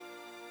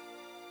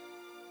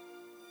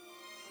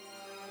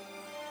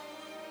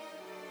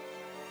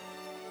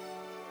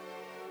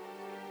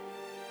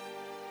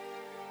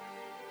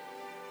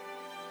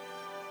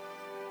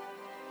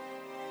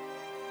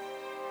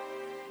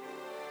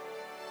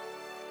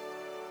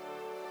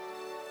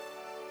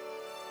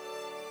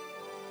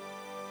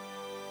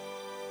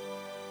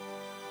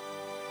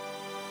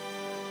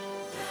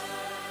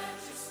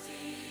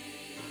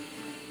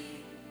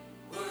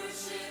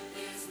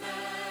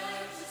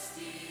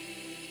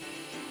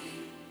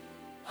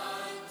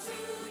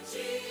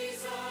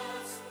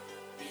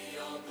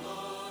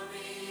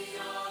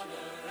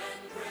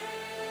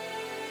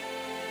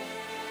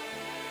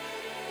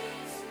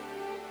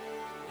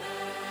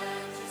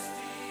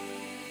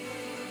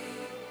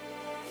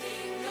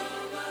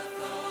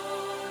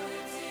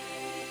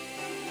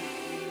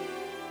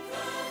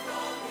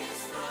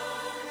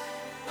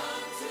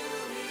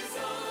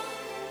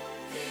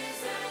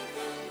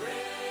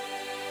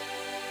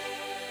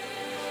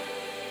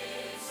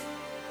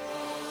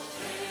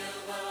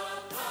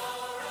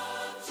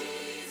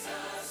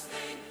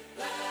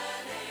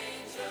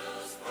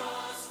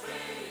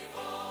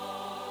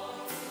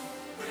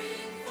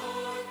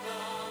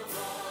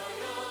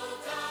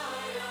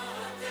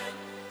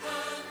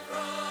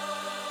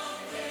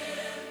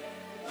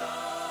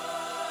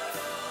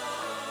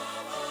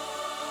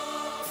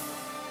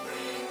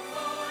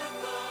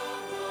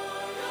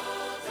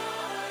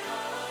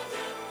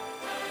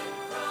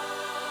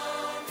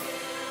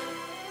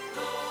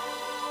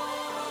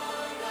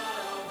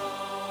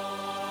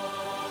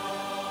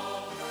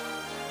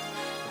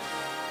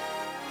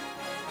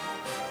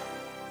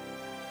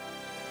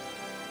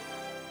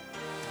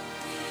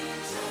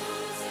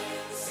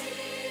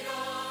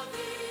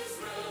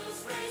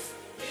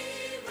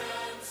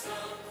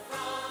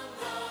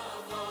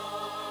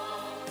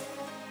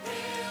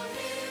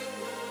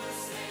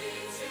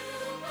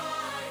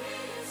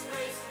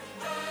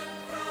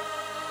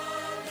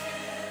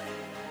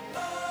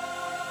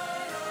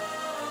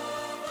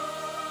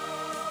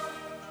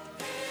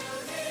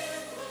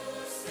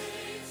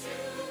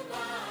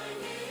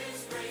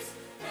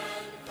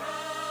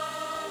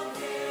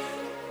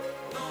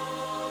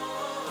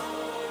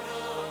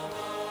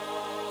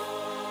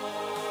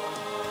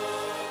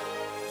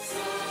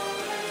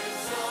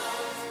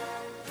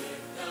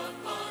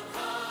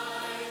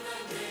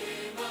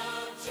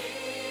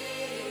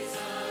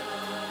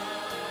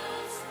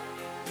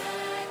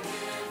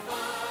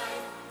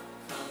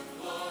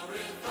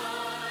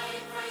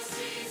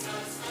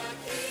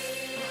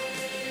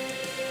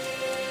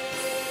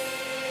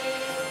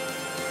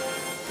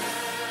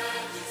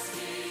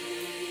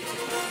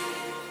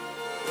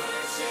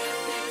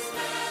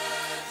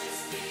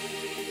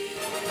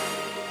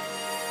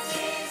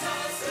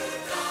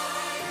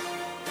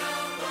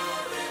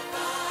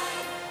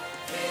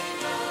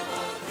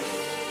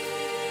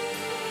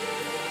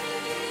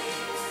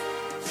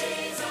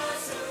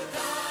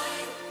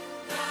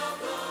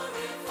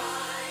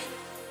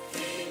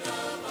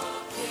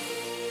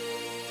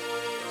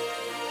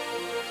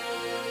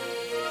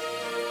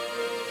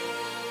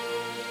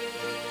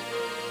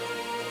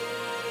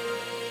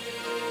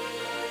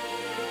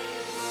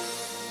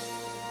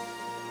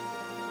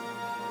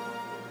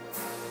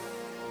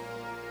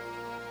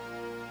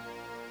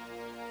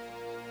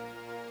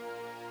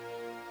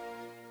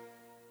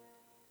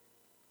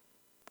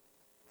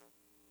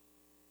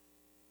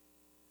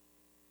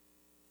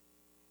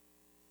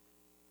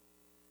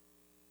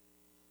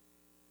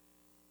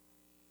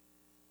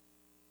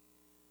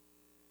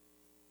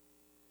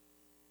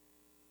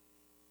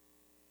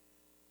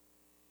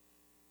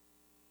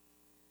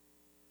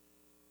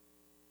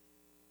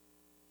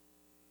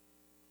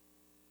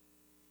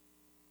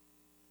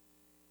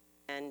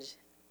and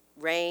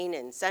rain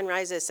and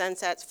sunrises,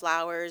 sunsets,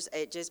 flowers.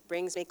 It just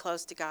brings me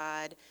close to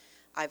God.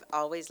 I've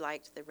always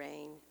liked the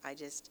rain.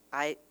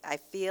 I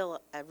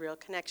feel a real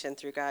connection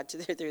through God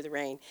through the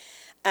rain.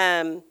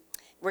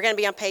 We're going to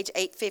be on page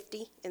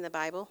 850 in the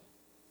Bible,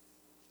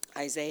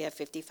 Isaiah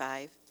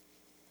 55.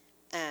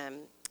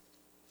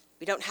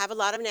 We don't have a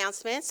lot of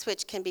announcements,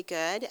 which can be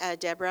good.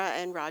 Deborah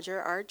and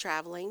Roger are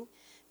traveling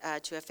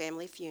to a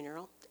family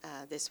funeral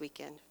this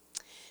weekend.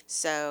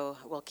 So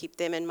we'll keep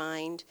them in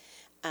mind.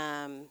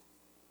 And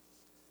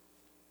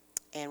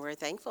we're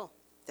thankful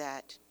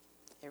that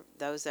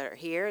those that are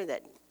here,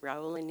 that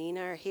Raul and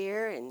Nina are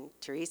here, and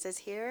Teresa's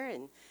here.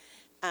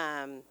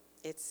 And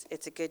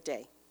it's a good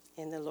day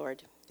in the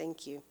Lord.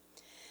 Thank you.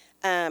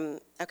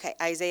 Okay,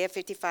 Isaiah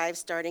 55,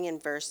 starting in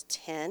verse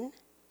 10.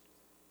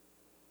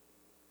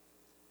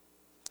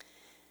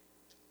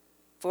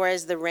 For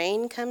as the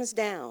rain comes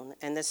down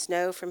and the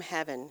snow from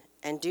heaven,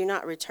 and do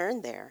not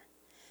return there,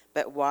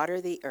 but water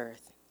the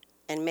earth,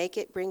 and make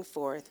it bring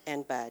forth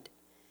and bud,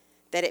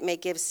 that it may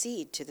give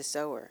seed to the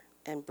sower,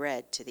 and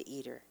bread to the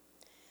eater.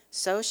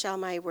 So shall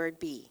my word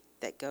be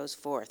that goes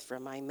forth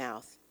from my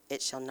mouth.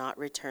 It shall not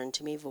return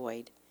to me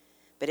void,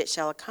 but it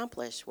shall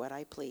accomplish what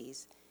I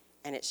please,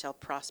 and it shall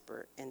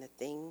prosper in the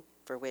thing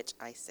for which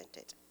I sent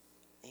it.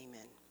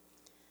 Amen.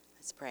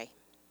 Let's pray.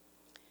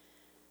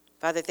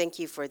 Father, thank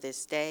you for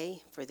this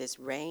day, for this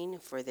rain,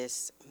 for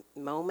this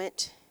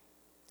moment,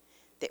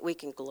 that we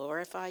can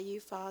glorify you,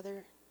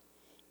 Father,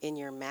 in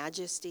your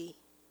majesty.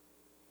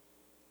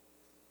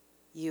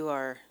 You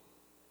are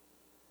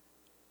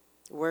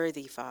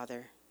worthy,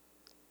 Father,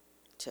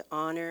 to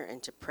honor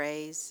and to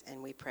praise,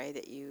 and we pray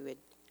that you would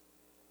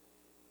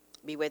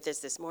be with us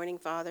this morning,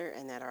 Father,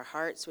 and that our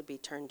hearts would be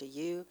turned to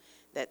you,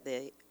 that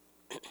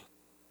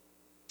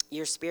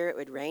your Spirit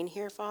would reign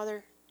here,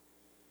 Father,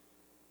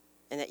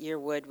 and that your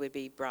wood would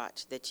be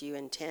brought that you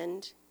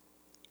intend,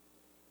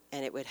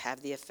 and it would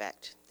have the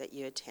effect that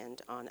you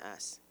intend on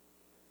us.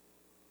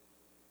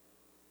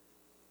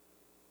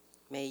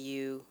 May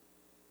you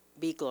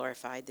be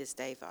glorified this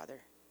day, Father.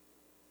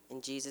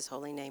 In Jesus'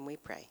 holy name we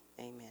pray.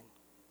 Amen.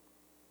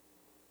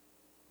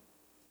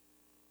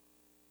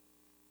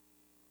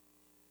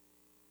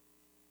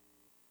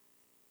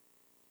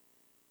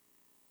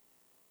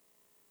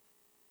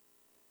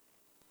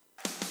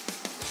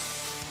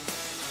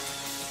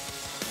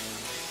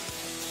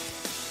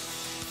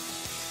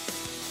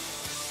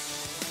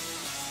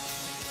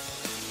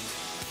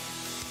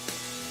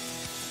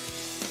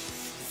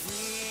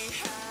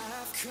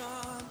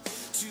 Come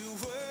to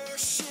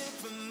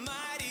worship a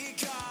mighty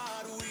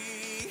God.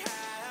 We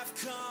have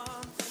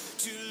come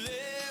to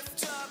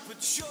lift up a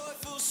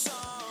joyful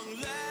song.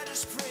 Let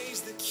us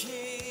praise the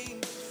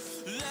King.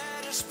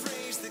 Let us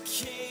praise the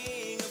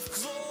King of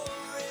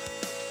glory.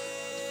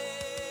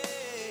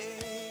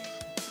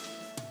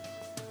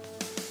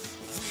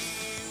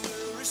 We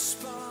will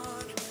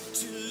respond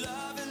to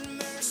love and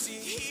mercy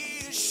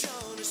He has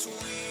shown us. We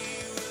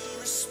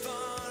will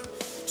respond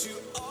to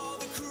all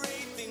the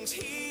great things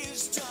He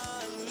has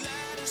done.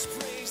 Let us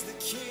praise the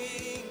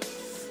King.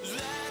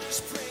 Let us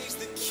praise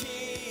the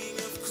King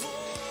of glory.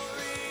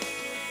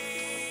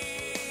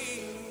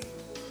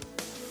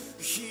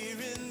 Here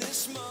in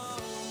this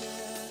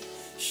moment,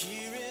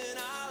 here in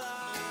our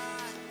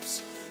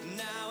lives,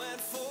 now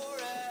and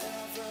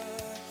forever,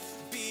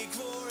 be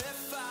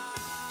glorified.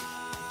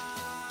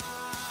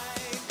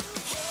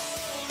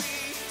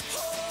 Holy,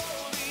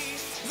 holy,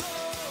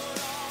 Lord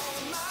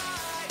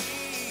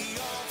Almighty,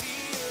 all the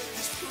earth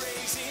is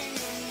praising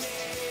your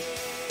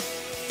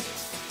name.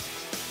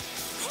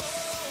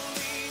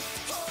 Holy,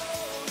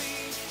 holy,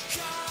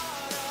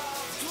 God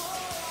of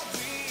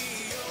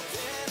glory,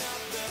 open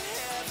up the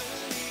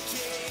heavenly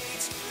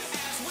gates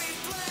as we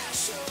bless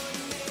your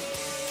name.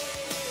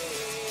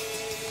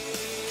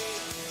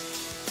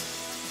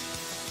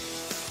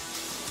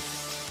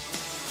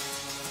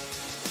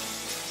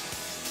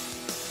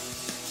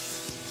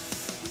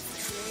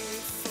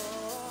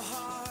 Grateful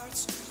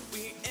hearts,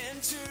 we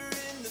enter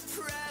in the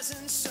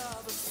presence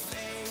of a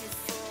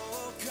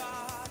faithful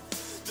God,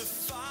 the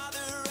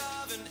Father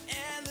of an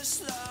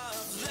endless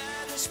love.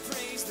 Let us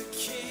praise the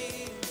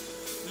King.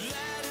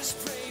 Let us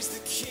praise the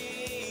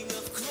King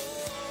of glory.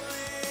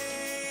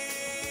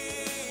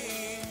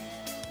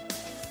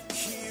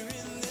 Here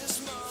in this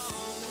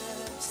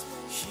moment,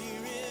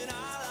 here in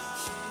our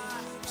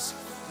lives,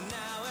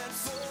 now and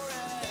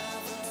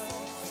forever,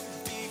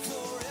 be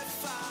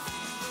glorified.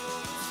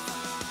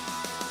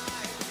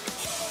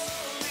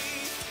 Holy,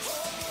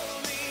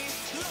 holy,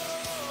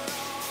 Lord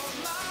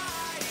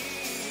Almighty,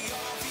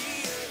 all the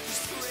earth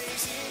is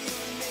praising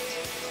your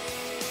name.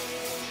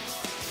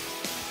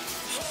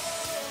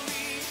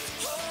 Holy,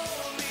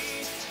 holy,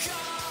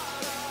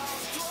 God of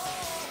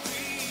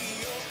glory,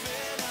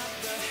 open up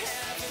the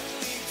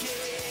heavenly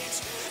gates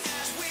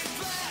as we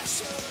bless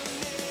your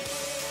name.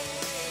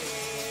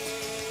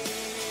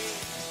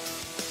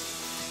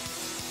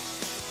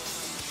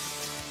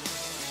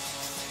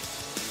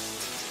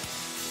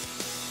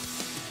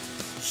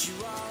 You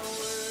are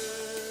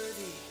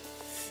worthy,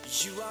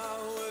 you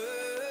are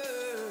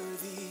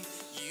worthy,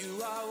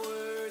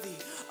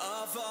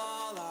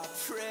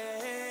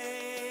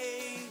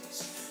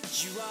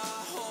 You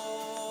are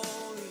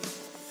holy,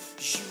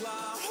 you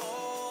are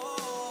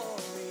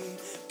holy,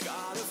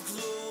 God of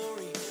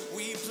glory,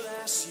 we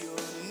bless your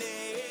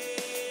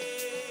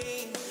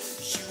name.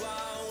 You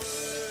are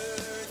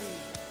worthy,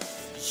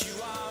 you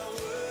are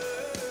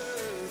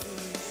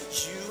worthy,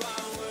 you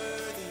are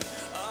worthy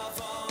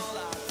of all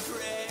our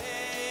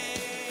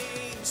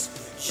praise.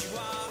 You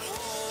are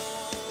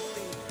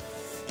holy,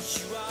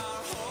 you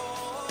are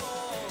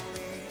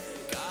holy,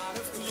 God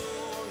of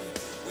glory,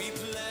 we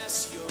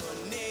bless your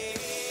name.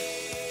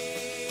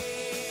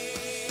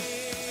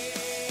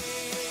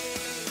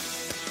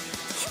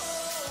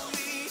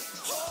 Holy,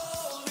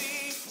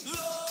 holy,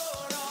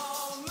 Lord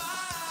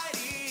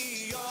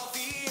Almighty, all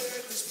the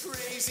earth is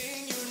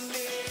praising your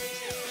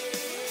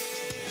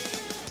name.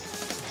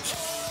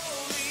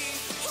 Holy,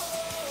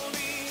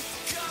 holy,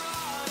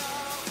 God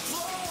of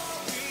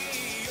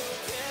glory,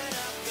 open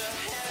up the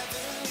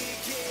heavenly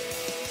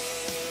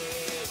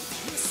gate.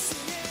 We're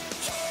singing,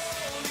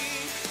 holy,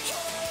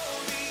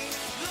 holy,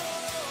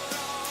 Lord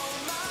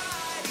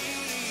Almighty,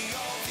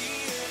 all the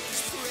earth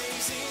is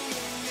praising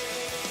your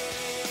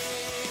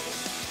name.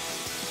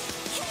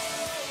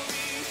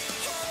 Holy,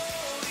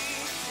 holy,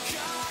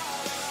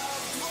 God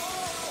of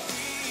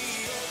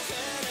glory,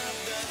 open up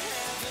the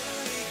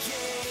heavenly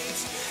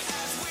gates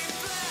as we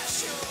bless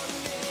your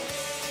name.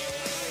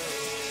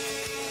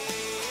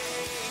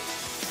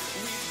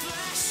 We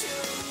bless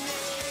your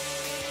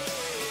name.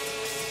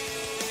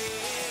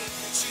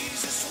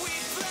 Jesus, we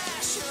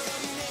bless your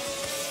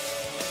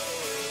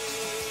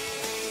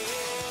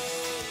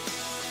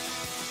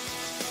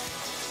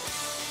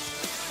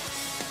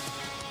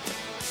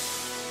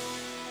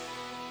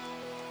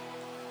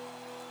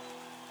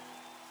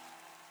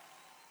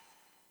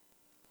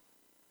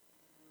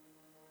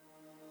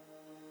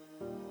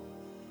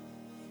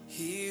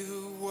He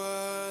who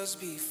was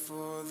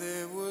before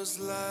there was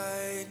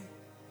light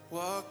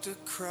walked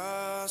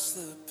across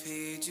the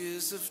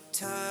pages of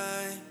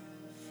time.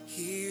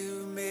 He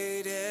who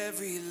made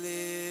every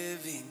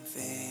living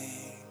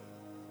thing,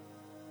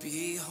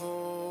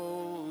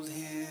 behold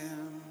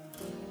him.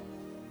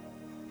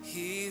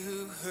 He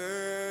who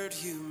heard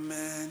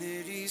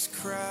humanity's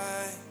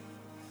cry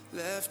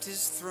left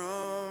his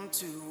throne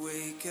to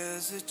wake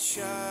as a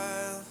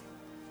child.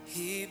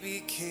 He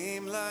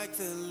became like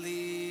the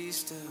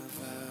least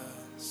of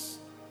us.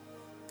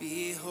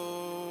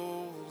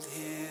 Behold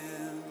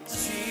him.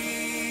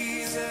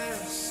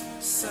 Jesus,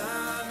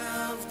 Son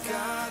of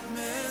God,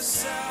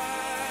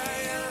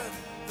 Messiah,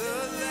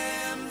 the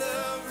Lamb,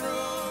 the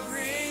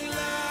roaring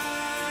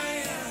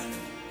Lion.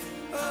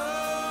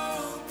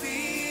 Oh,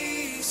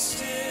 be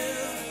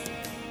still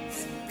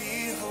and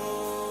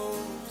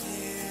behold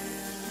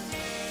him.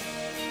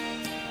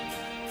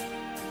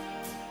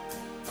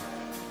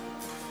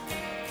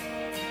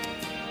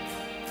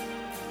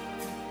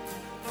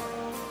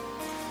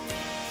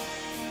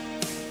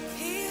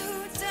 He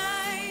who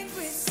died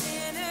with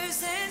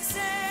sinners and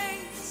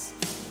saints,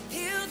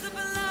 healed the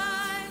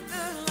blind,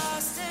 the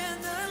lost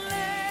and the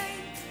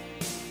lame.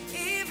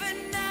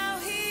 Even now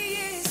he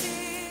is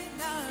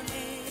in our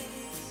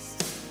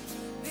midst.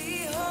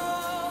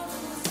 Behold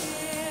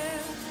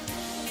him.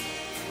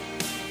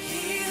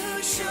 He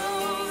who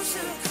shows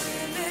the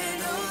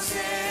criminal's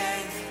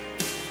end,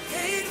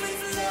 paid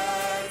with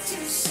blood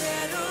to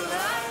settle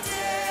our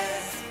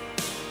death.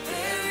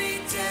 Very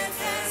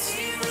death as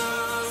he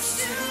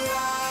rose to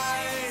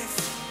life.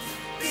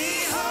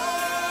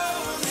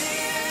 Behold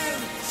him,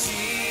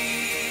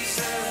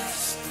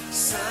 Jesus,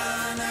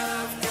 Son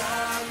of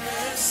God,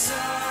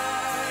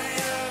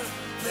 Messiah,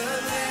 the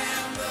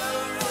Lamb, the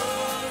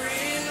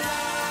roaring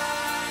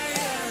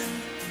Lion.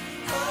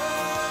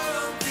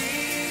 Oh,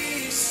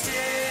 be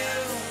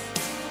still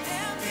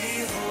and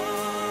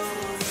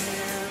behold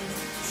him,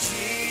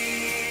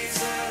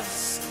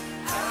 Jesus,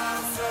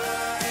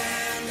 Alpha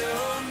and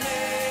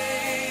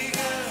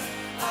Omega,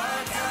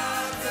 our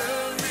God,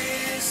 the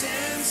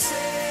risen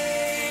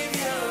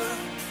Savior.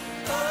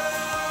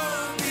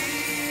 Oh,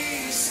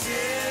 be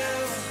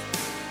still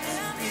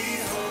and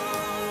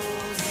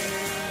behold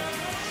him.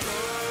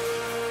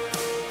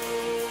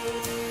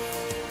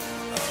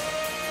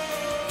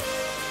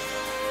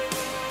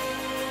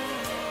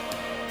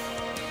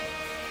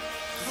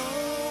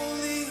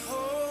 Holy,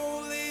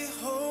 holy,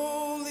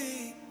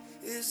 holy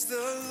is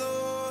the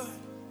Lord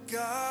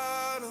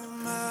God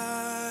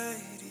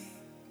Almighty.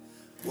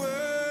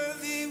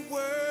 Worthy,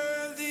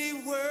 worthy,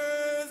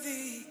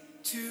 worthy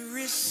to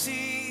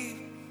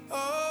receive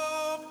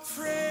all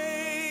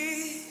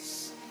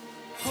praise.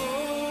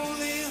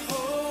 Holy,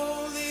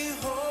 holy,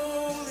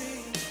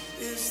 holy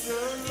is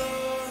the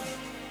Lord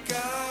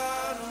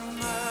God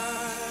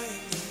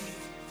Almighty.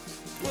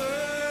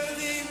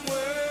 Worthy,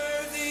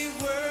 worthy,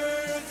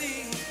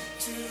 worthy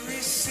to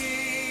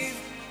receive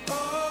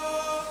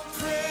all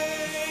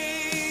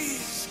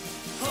praise.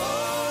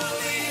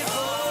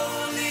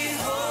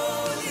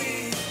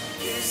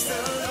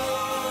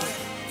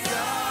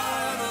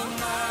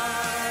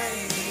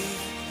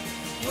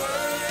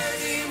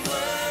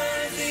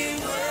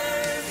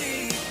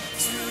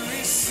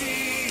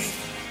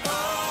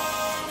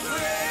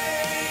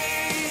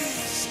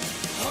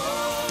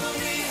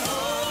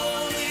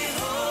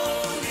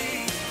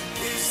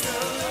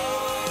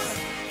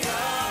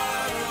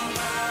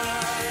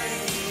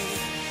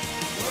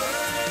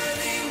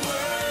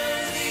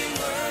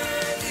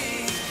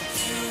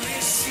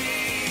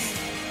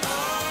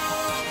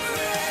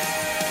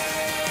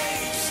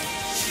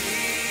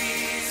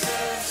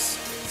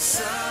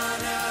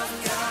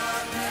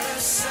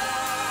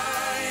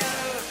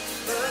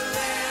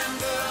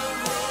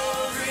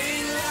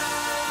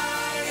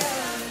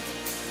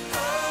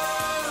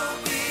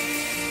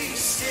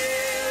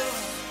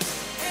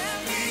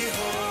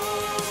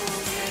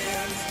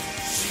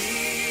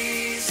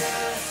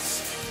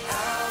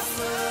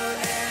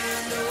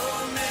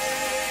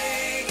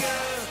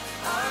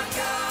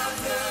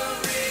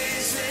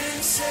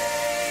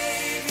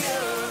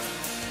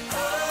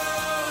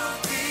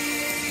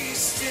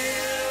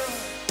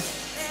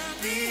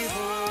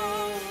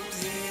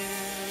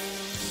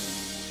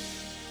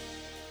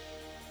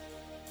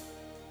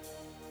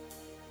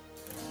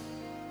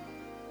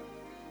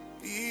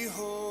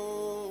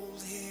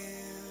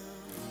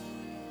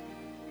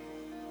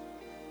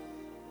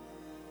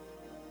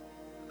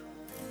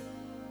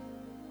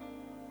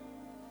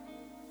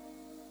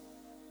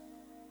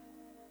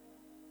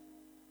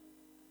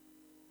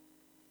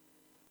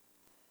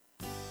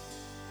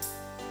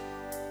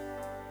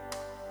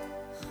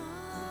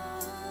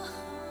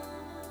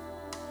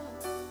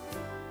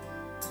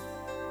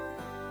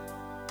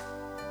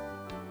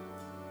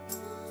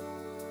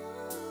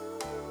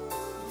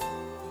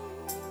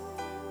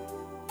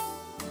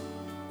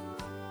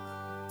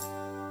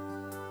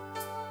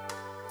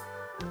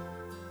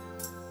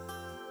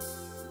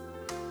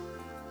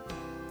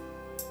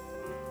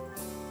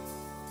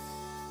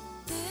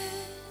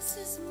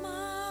 is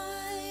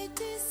my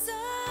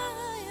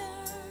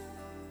desire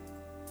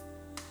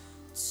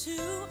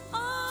to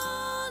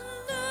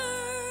honor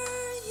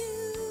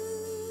you,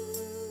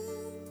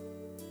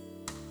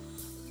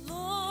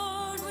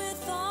 Lord,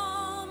 with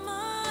all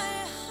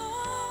my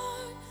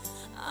heart.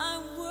 I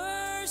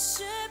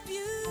worship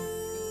you.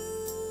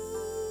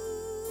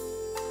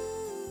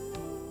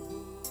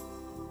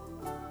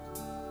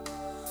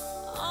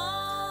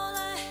 All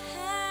I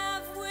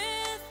have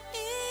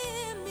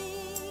within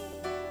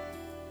me,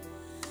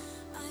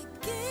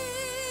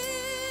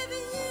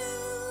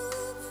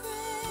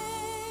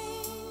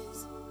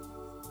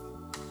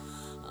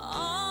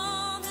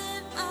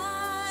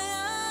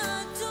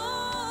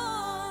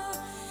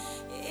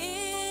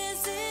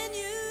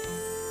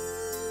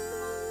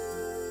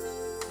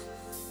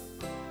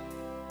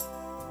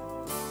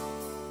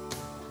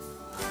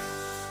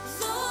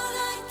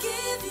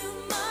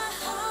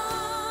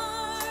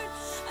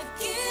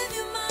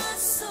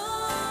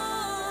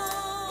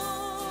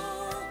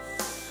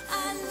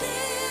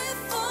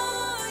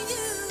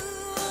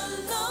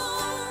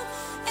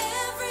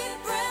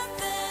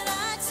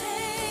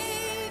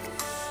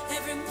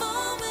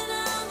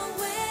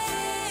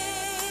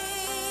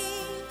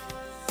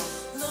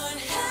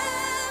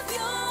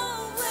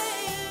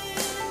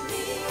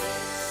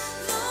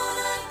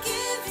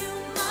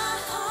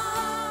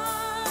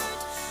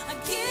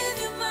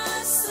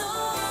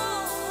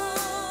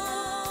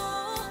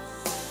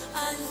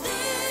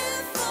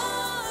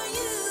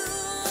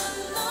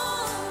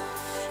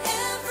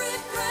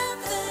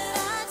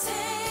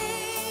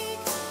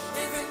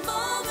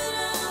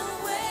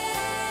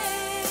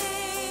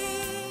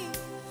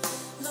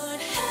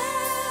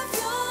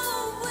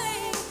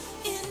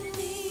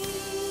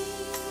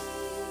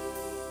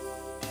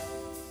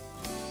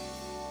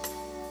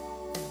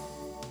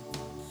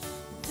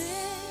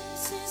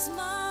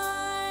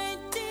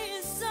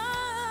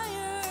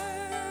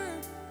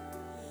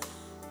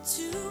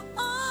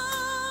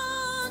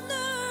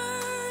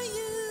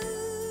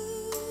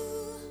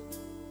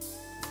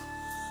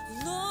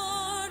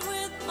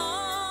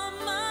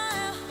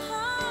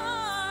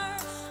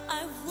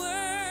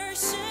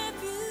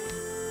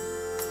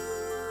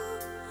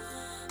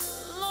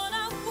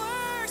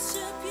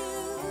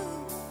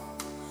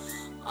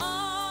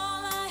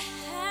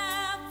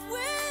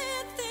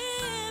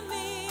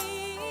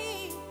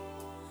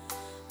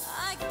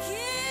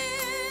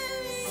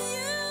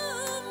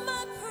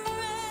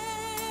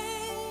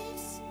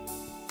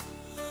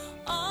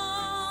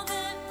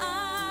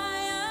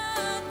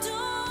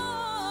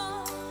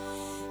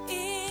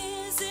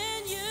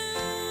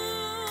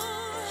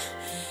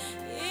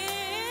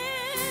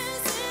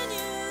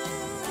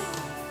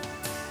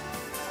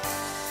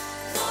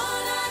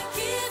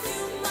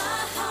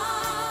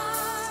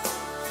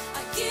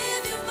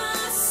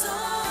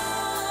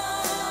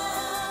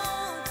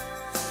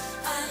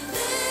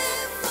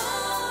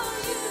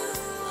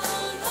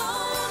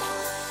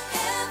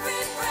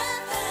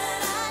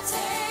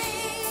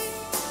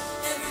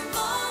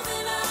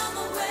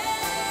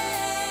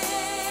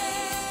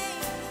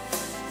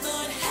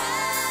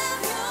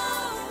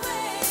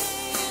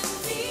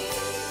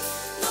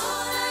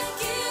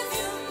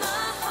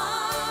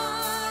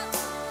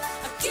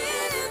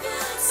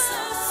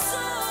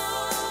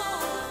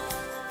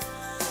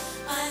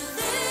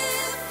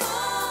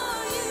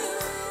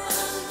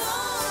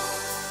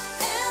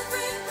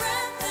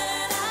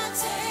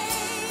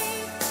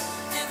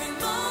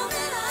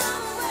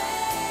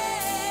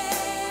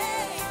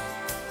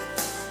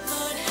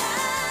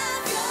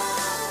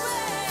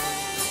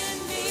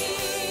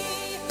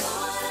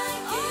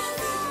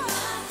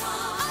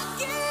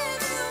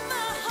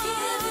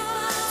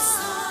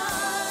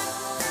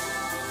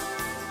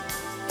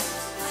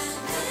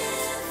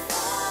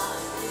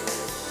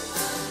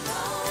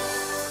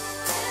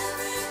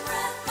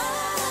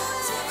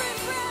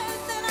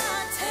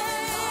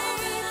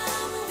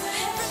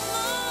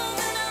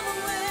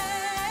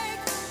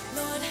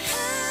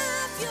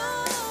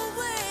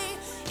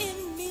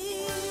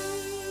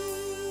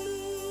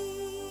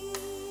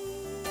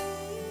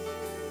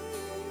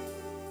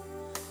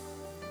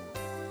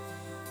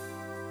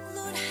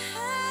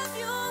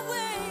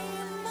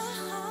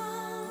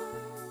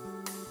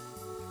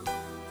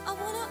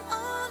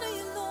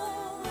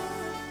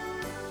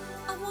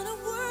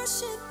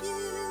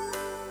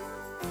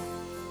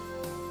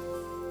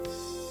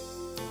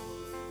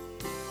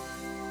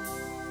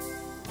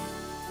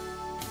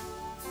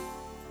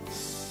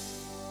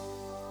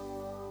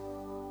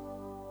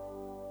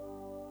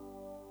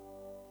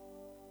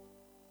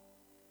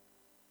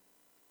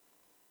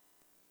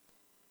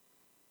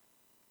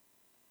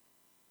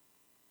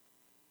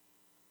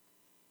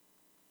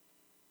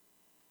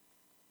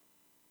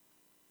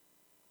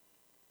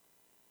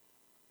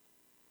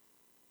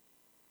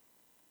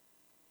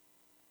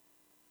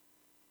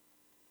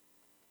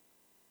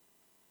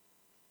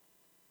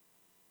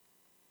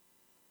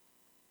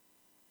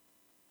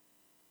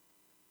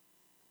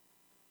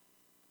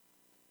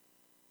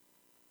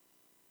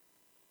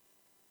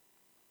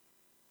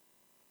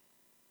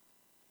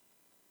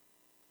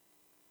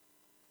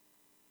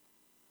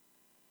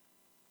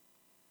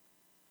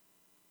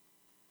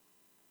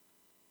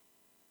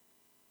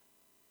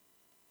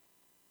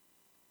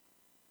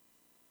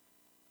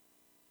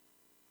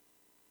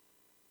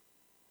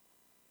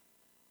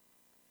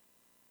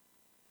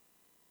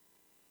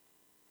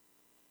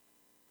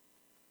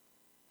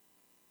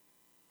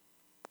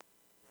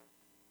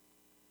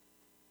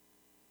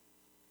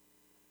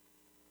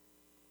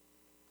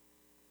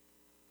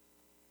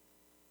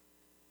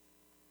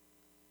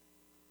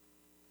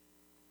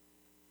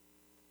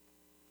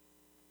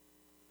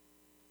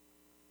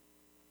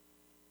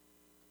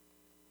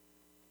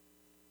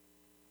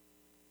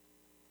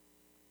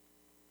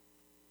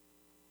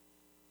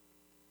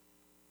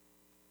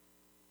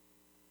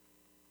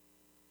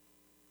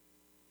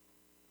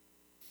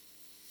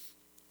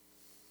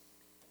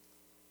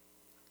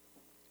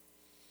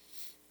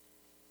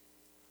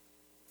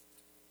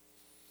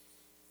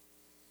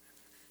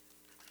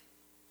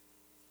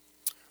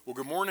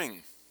 Well, good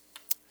morning.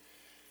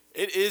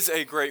 It is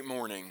a great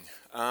morning.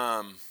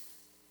 I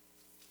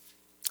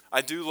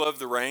do love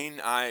the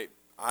rain. I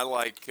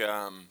like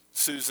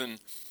Susan,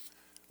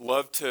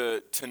 love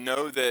to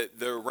know that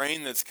the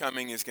rain that's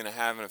coming is going to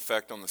have an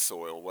effect on the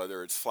soil,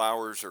 whether it's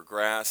flowers or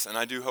grass. And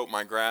I do hope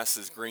my grass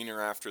is greener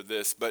after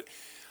this. But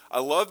I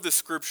love the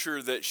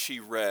scripture that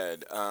she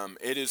read.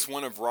 It is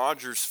one of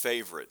Roger's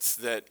favorites,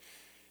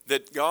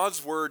 that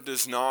God's word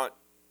does not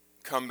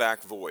come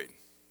back void.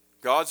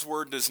 God's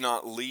word does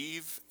not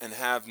leave and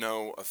have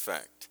no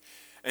effect.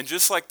 And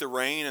just like the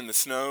rain and the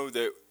snow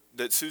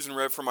that Susan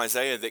read from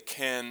Isaiah that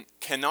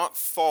cannot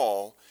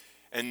fall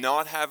and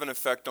not have an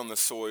effect on the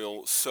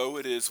soil, so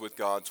it is with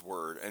God's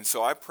word. And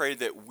so I pray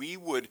that we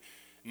would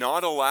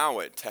not allow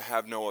it to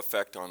have no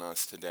effect on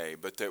us today,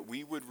 but that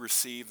we would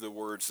receive the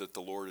words that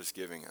the Lord is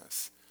giving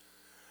us.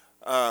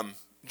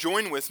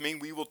 Join with me.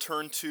 We will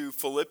turn to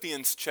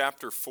Philippians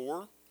chapter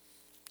 4.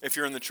 If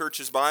you're in the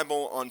church's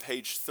Bible, on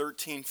page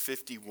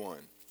 1351.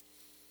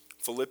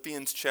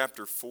 Philippians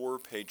chapter 4,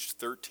 page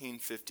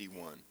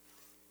 1351.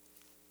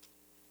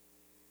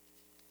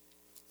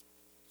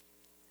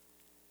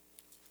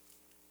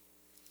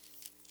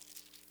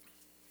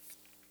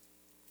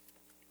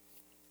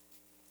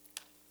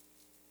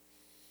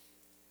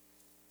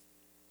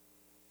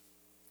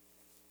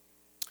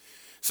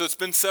 So it's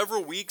been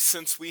several weeks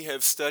since we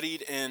have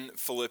studied in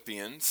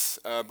Philippians,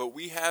 but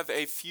we have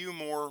a few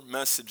more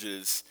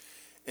messages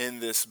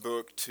in this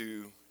book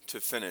to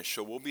finish.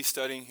 So we'll be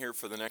studying here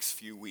for the next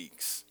few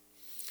weeks.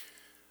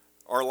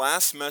 Our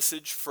last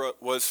message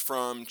was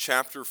from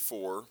chapter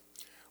 4,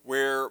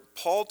 where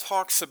Paul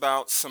talks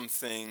about some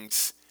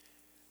things,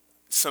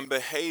 some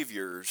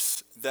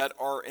behaviors that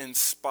are in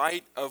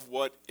spite of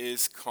what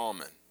is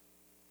common.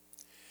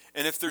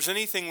 And if there's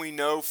anything we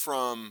know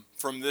from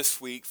this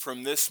week,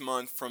 from this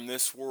month, from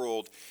this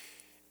world,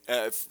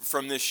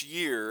 from this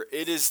year,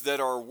 it is that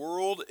our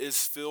world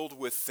is filled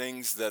with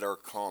things that are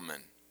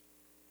common,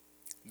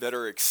 that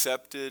are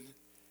accepted,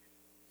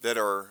 that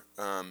are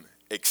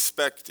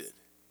expected.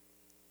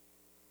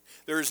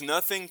 There is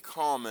nothing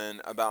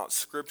common about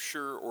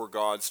Scripture or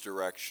God's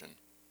direction.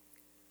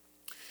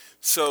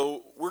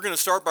 So we're going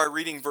to start by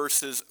reading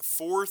verses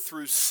 4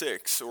 through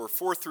 6, or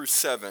 4 through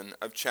 7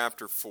 of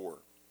chapter 4.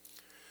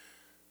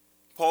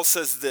 Paul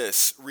says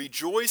this,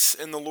 "Rejoice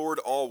in the Lord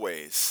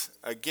always.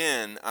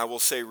 Again, I will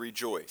say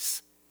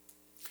rejoice.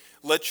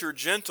 Let your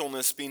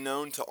gentleness be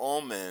known to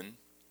all men.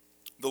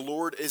 The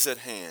Lord is at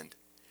hand.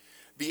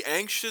 Be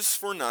anxious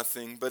for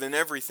nothing, but in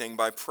everything,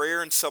 by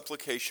prayer and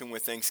supplication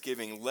with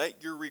thanksgiving,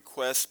 let your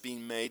requests be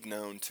made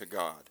known to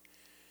God.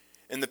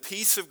 And the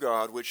peace of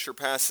God, which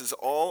surpasses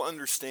all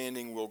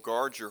understanding, will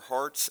guard your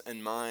hearts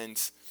and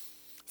minds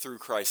through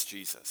Christ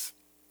Jesus."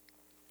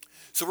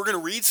 So we're going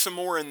to read some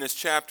more in this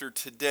chapter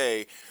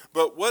today,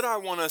 but what I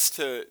want us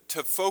to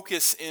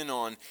focus in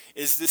on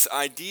is this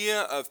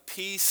idea of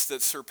peace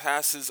that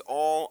surpasses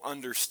all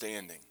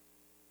understanding.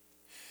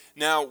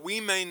 Now,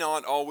 we may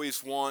not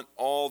always want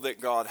all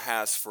that God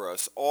has for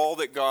us, all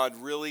that God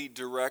really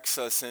directs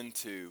us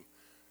into,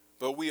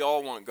 but we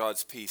all want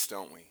God's peace,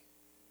 don't we?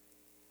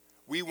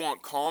 We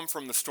want calm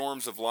from the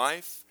storms of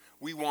life.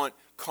 We want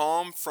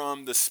calm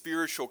from the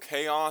spiritual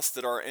chaos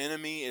that our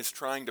enemy is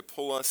trying to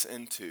pull us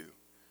into.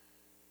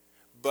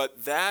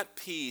 But that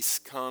peace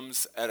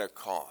comes at a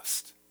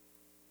cost.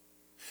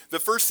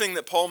 The first thing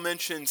that Paul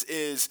mentions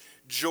is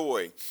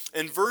joy.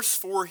 In verse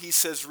 4, he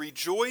says,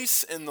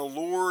 "Rejoice in the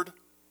Lord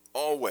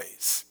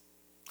always."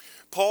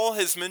 Paul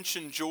has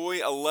mentioned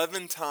joy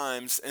 11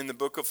 times in the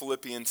book of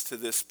Philippians to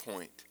this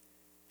point.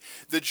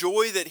 The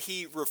joy that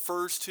he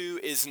refers to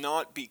is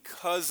not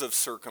because of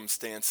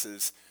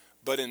circumstances,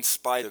 but in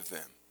spite of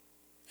them.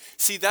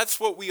 See, that's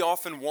what we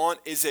often want,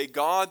 is a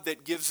God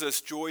that gives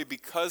us joy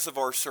because of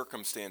our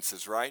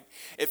circumstances, right?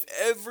 If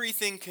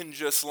everything can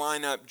just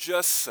line up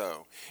just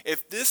so,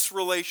 if this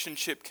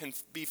relationship can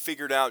be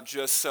figured out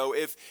just so,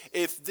 if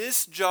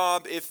this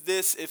job, if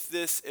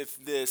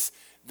this,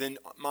 then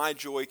my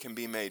joy can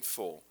be made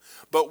full.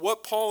 But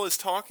what Paul is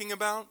talking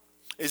about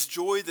is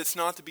joy that's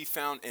not to be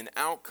found in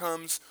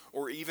outcomes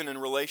or even in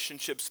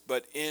relationships,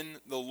 but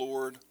in the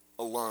Lord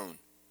alone.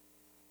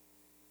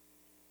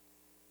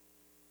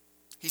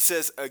 He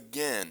says,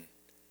 "Again,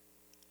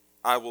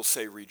 I will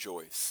say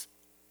rejoice."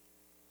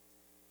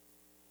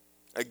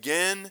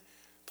 Again,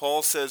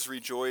 Paul says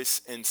rejoice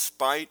in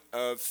spite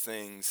of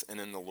things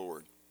and in the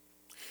Lord.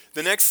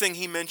 The next thing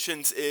he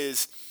mentions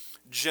is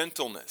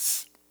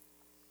gentleness.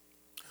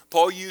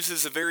 Paul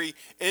uses a very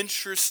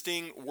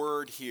interesting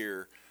word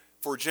here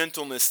for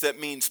gentleness that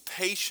means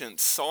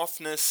patience,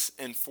 softness,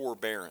 and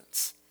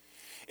forbearance.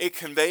 It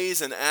conveys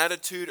an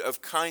attitude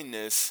of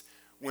kindness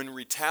when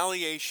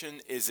retaliation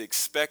is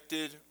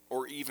expected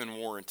or even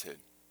warranted.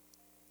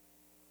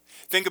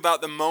 Think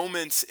about the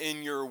moments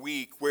in your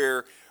week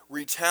where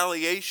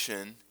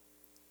retaliation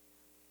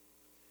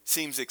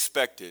seems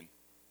expected.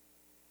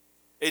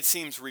 It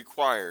seems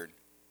required.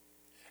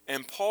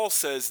 And Paul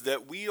says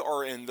that we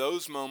are in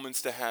those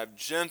moments to have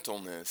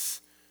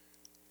gentleness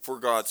for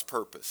God's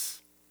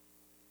purpose.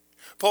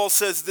 Paul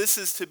says this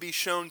is to be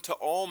shown to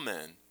all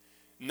men,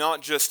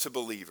 not just to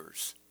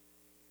believers.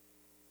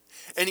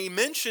 And he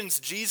mentions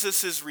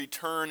Jesus'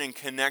 return in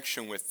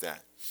connection with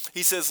that.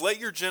 He says, let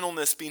your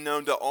gentleness be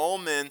known to all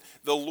men.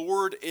 The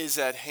Lord is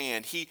at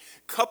hand. He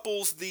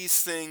couples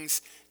these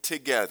things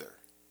together,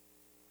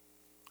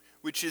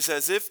 which is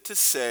as if to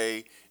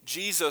say,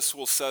 Jesus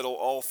will settle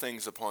all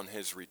things upon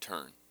his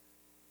return.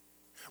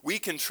 We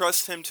can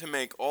trust him to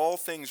make all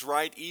things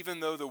right,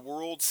 even though the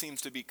world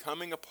seems to be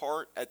coming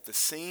apart at the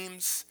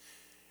seams,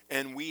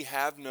 and we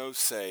have no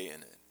say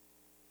in it.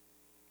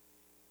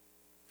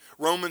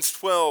 Romans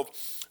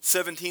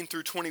 12:17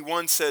 through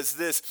 21 says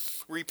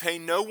this, repay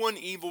no one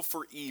evil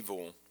for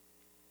evil.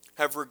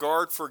 Have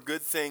regard for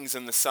good things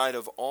in the sight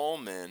of all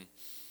men.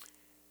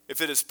 If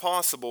it is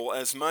possible,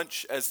 as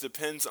much as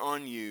depends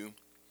on you,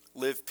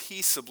 live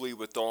peaceably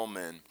with all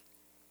men.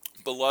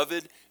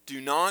 Beloved,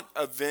 do not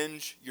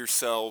avenge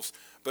yourselves,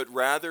 but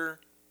rather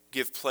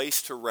give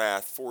place to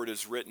wrath, for it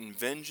is written,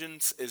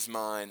 vengeance is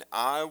mine,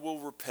 I will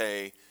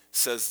repay,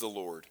 says the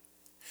Lord.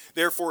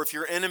 Therefore, if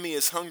your enemy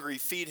is hungry,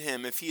 feed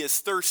him. If he is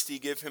thirsty,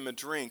 give him a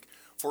drink.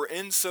 For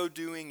in so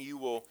doing, you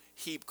will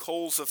heap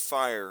coals of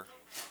fire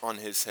on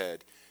his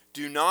head.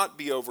 Do not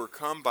be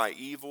overcome by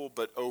evil,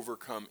 but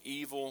overcome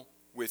evil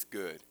with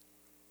good.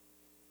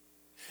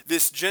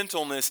 This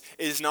gentleness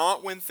is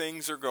not when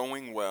things are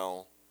going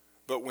well,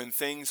 but when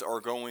things are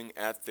going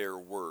at their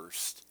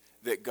worst.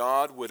 That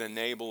God would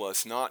enable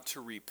us not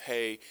to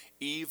repay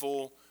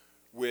evil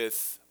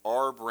with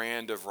our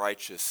brand of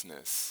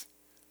righteousness,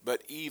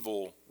 but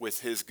evil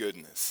with his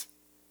goodness.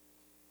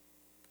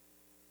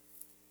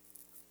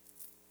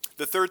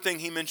 The third thing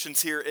he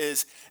mentions here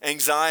is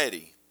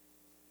anxiety.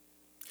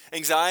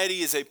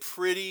 Anxiety is a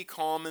pretty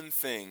common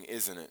thing,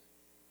 isn't it?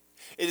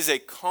 It is a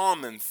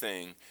common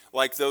thing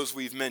like those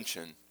we've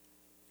mentioned,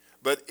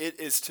 but it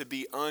is to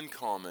be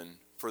uncommon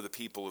for the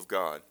people of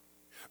God.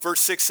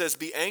 Verse 6 says,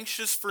 be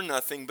anxious for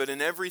nothing, but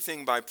in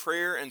everything by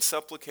prayer and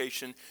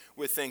supplication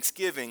with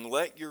thanksgiving,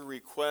 let your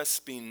requests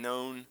be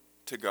known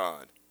to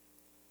God.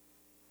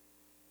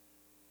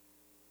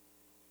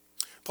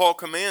 Paul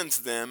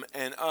commands them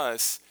and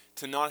us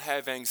to not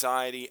have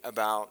anxiety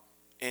about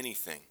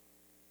anything.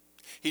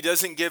 He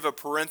doesn't give a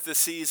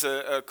parenthesis,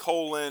 a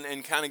colon,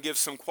 and kind of give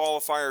some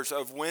qualifiers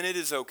of when it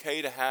is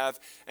okay to have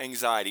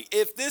anxiety.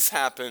 If this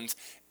happens,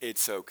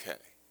 it's okay.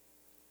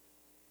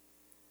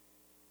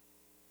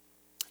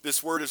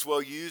 This word is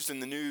well used in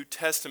the New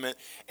Testament,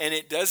 and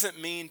it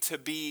doesn't mean to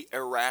be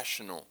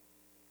irrational.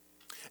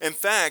 In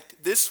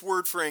fact, this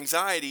word for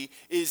anxiety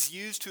is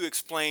used to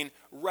explain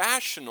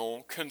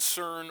rational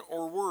concern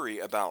or worry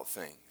about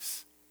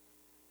things.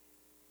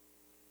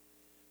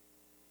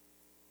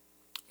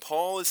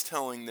 Paul is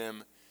telling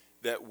them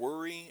that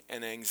worry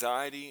and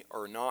anxiety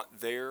are not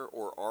their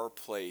or our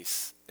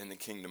place in the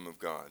kingdom of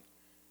God.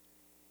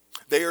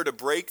 They are to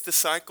break the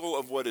cycle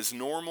of what is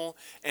normal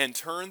and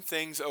turn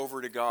things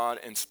over to God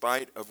in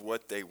spite of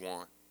what they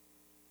want.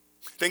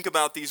 Think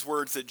about these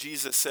words that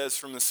Jesus says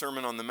from the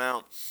Sermon on the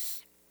Mount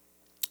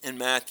in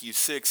Matthew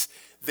 6.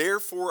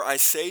 Therefore I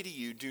say to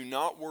you, do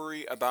not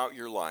worry about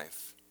your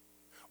life,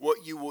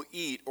 what you will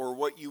eat or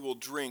what you will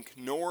drink,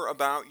 nor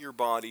about your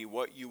body,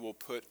 what you will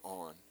put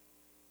on.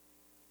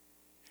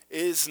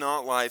 Is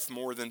not life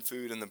more than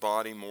food and the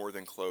body more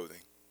than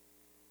clothing?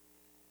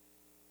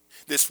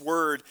 This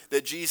word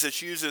that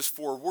Jesus uses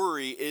for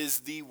worry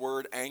is the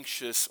word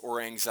anxious or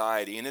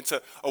anxiety. And it's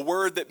a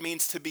word that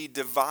means to be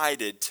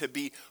divided, to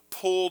be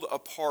pulled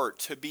apart,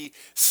 to be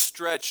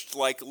stretched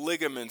like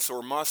ligaments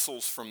or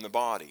muscles from the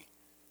body.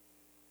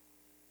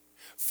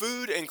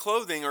 Food and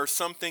clothing are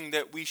something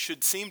that we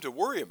should seem to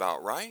worry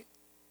about, right?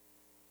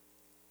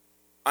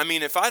 I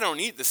mean, if I don't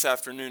eat this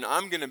afternoon,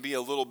 I'm going to be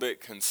a little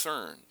bit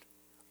concerned.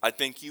 I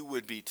think you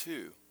would be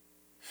too.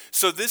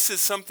 So this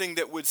is something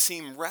that would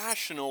seem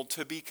rational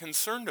to be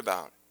concerned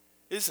about,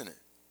 isn't it?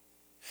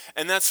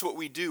 And that's what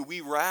we do.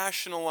 We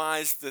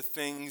rationalize the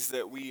things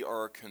that we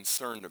are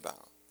concerned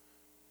about.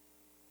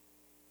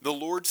 The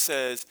Lord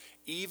says,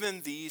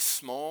 even these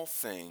small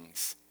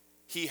things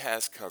he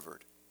has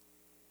covered,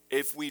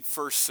 if we'd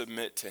first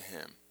submit to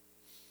him.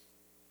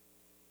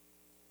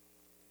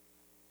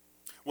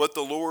 What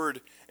the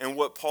Lord and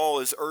what Paul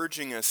is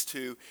urging us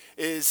to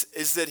is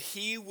that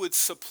he would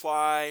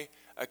supply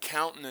a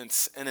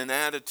countenance and an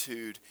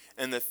attitude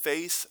in the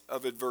face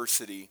of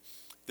adversity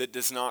that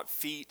does not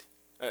fit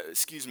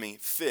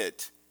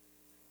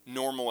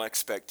normal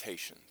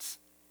expectations.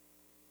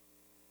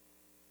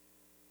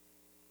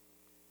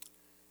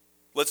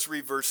 Let's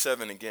read verse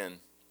 7 again.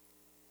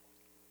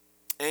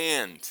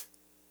 And,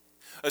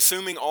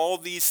 assuming all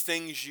these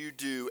things you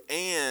do,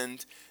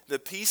 and the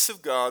peace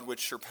of God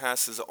which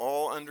surpasses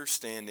all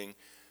understanding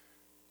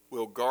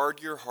will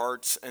guard your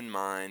hearts and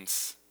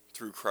minds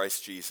through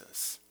Christ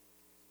Jesus.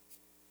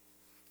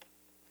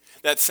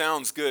 That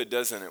sounds good,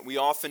 doesn't it? We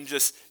often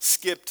just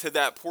skip to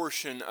that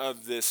portion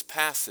of this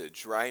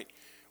passage, right?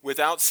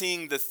 Without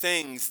seeing the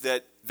things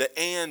that the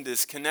and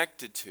is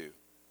connected to.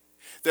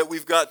 That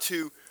we've got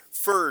to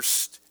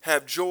first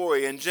have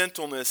joy and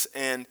gentleness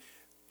and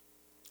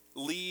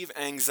leave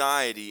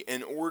anxiety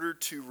in order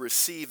to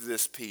receive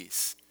this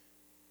peace.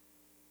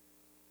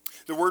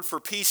 The word for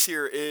peace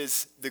here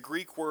is the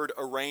Greek word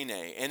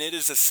eirene, and it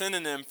is a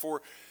synonym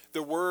for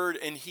the word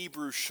in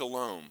Hebrew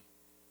shalom.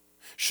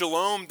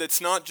 Shalom that's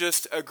not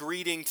just a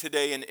greeting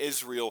today in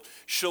Israel.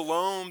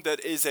 Shalom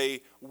that is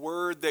a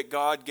word that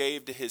God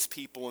gave to his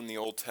people in the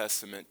Old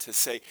Testament to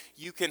say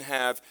you can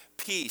have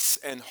peace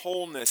and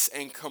wholeness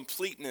and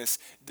completeness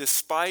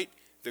despite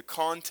the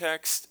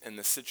context and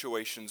the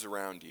situations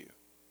around you.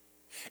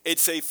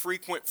 It's a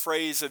frequent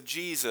phrase of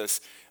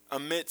Jesus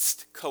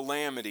amidst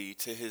calamity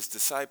to his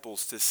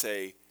disciples to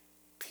say,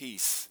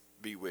 peace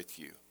be with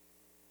you.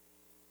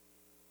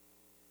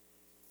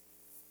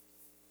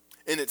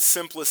 In its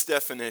simplest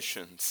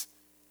definitions,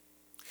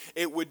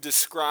 it would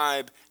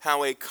describe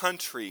how a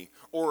country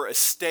or a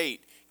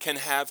state can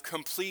have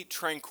complete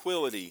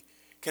tranquility,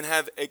 can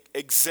have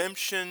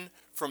exemption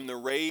from the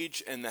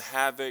rage and the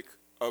havoc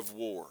of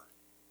war.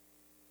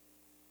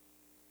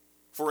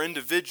 For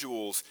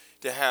individuals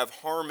to have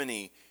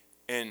harmony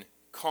and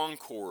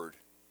concord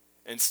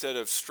instead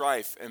of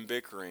strife and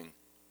bickering.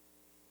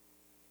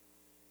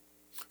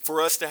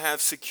 For us to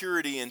have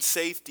security and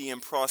safety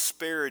and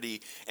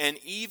prosperity, and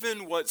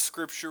even what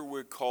Scripture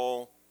would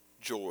call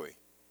joy.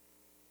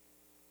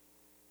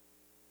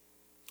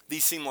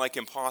 These seem like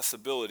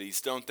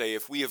impossibilities, don't they,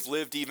 if we have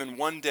lived even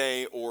one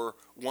day or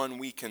 1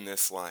 week in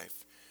this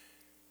life.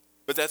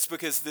 But that's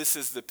because this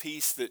is the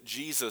peace that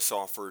Jesus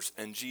offers,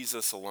 and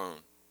Jesus alone.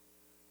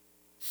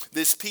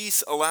 This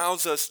peace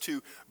allows us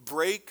to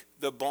break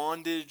the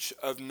bondage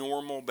of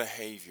normal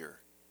behavior.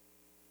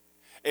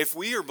 If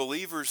we are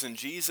believers in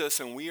Jesus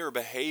and we are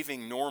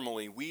behaving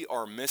normally, we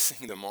are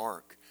missing the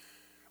mark.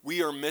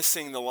 We are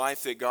missing the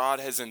life that God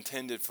has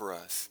intended for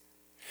us.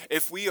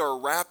 If we are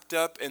wrapped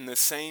up in the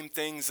same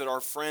things that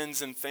our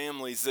friends and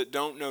families that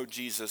don't know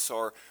Jesus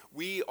are,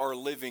 we are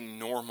living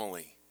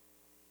normally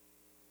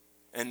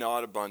and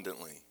not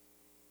abundantly.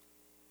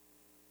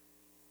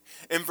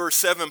 In verse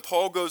 7,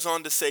 Paul goes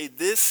on to say,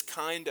 this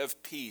kind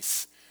of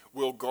peace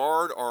will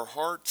guard our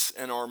hearts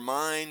and our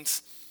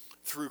minds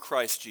through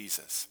Christ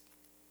Jesus.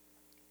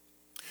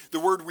 The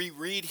word we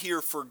read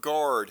here for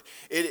guard,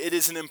 it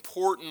is an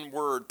important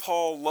word.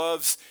 Paul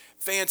loves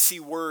fancy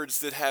words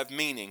that have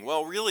meaning.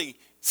 Well, really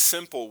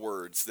simple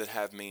words that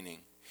have meaning.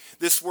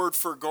 This word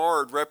for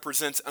guard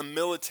represents a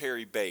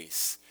military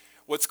base,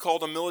 what's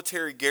called a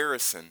military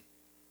garrison.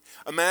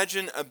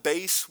 Imagine a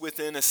base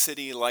within a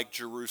city like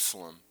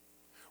Jerusalem,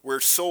 where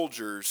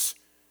soldiers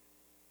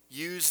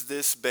use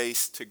this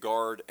base to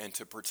guard and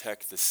to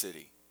protect the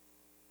city.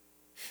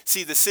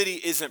 See, the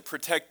city isn't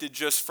protected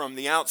just from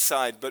the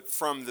outside, but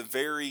from the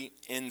very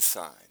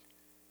inside.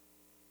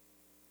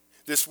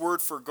 This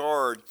word for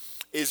guard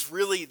is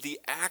really the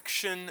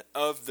action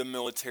of the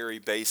military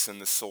base and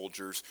the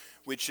soldiers,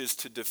 which is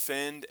to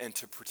defend and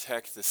to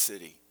protect the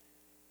city.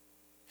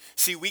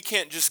 See, we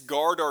can't just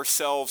guard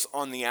ourselves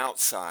on the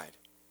outside,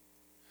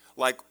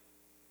 like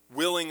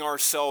willing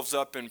ourselves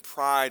up in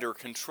pride or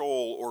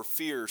control or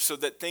fear so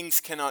that things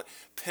cannot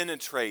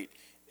penetrate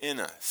in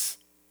us.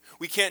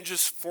 We can't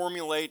just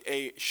formulate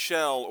a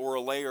shell or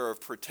a layer of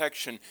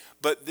protection,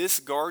 but this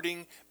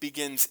guarding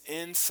begins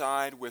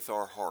inside with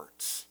our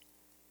hearts.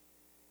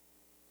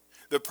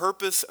 The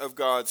purpose of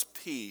God's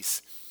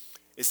peace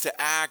is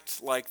to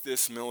act like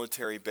this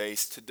military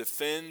base, to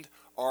defend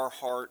our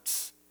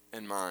hearts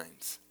and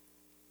minds.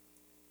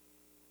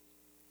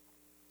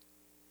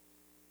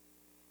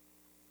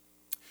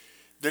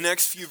 The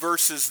next few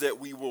verses that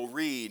we will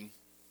read,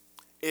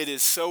 it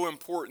is so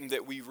important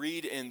that we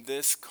read in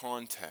this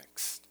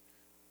context.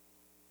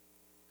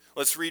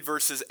 Let's read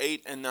verses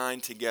 8 and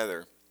 9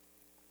 together.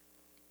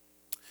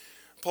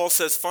 Paul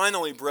says,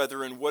 finally,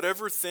 brethren,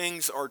 whatever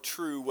things are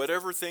true,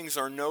 whatever things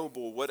are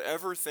noble,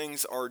 whatever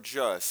things are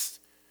just,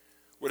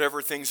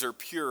 whatever things are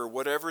pure,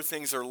 whatever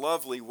things are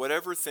lovely,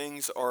 whatever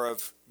things are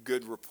of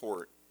good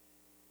report.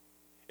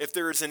 If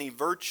there is any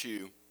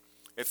virtue,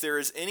 if there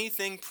is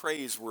anything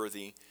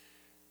praiseworthy,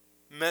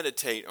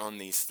 meditate on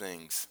these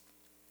things.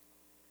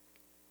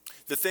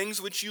 The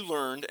things which you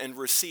learned and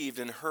received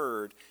and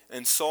heard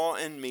and saw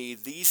in me,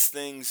 these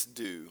things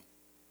do,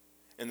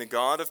 and the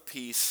God of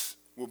peace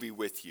will be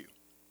with you.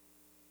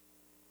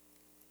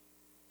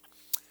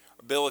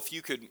 Bill, if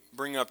you could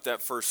bring up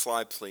that first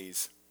slide,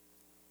 please.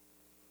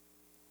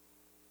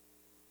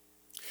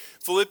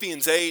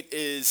 Philippians 8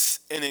 is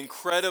an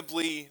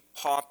incredibly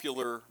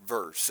popular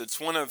verse. It's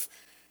one of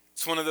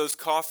those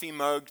coffee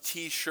mug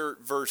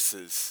t-shirt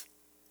verses.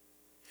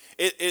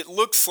 It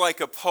looks like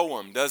a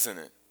poem, doesn't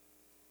it?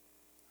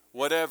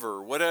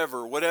 Whatever,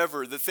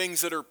 the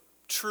things that are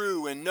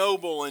true and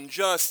noble and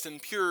just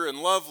and pure and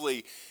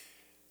lovely,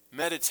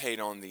 meditate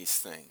on these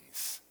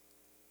things.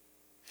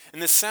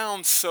 And this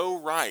sounds so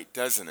right,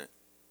 doesn't it?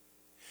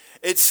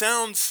 It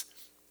sounds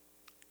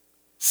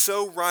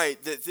so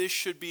right that this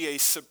should be a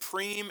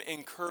supreme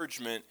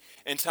encouragement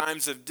in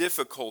times of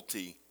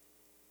difficulty,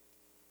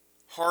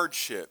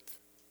 hardship,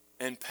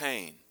 and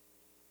pain.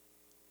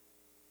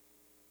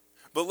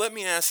 But let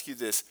me ask you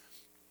this.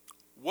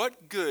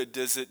 What good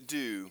does it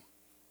do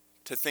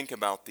to think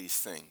about these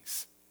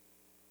things.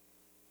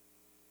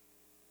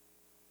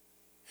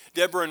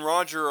 Deborah and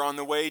Roger are on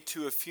the way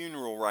to a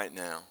funeral right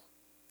now,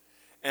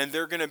 and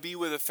they're going to be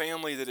with a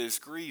family that is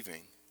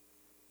grieving.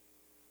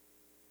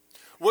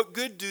 What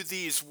good do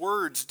these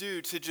words do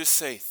to just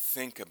say,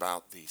 think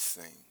about these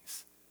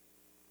things?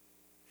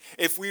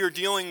 If we are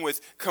dealing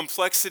with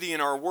complexity in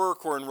our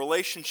work or in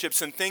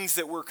relationships and things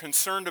that we're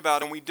concerned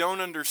about and we don't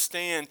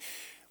understand,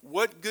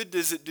 what good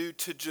does it do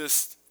to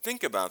just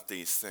think about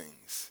these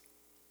things?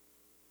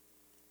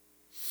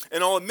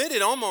 And I'll admit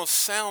it almost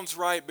sounds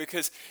right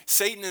because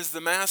Satan is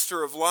the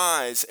master of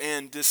lies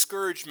and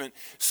discouragement.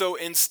 So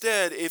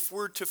instead, if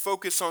we're to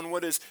focus on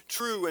what is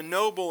true and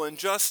noble and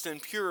just and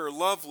pure,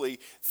 lovely,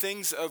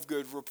 things of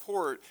good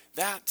report,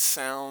 that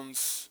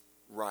sounds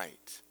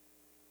right.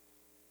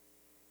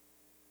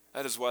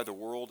 That is why the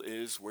world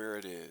is where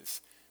it is,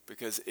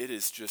 because it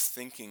is just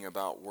thinking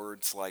about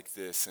words like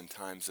this in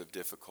times of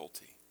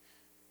difficulty.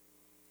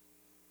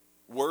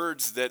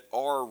 Words that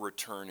are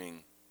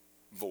returning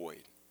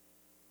void.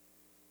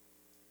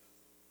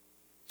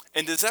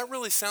 And does that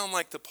really sound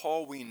like the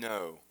Paul we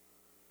know,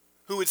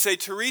 who would say,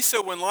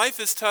 Teresa, when life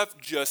is tough,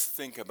 just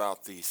think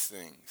about these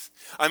things?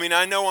 I mean,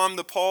 I know I'm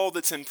the Paul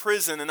that's in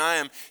prison, and I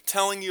am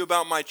telling you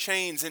about my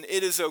chains, and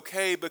it is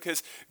okay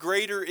because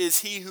greater is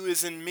he who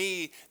is in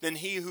me than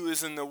he who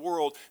is in the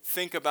world.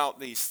 Think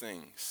about these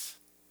things.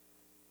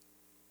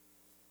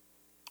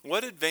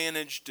 What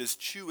advantage does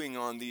chewing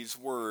on these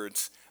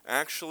words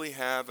actually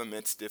have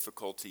amidst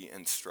difficulty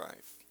and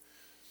strife?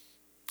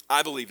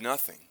 I believe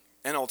nothing,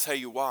 and I'll tell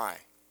you why.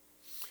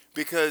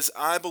 Because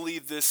I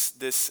believe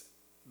this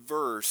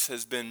verse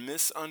has been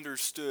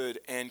misunderstood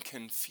and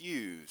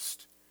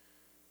confused.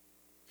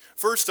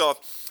 First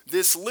off,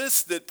 this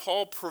list that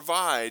Paul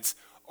provides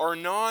are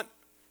not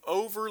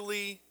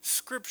overly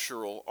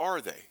scriptural, are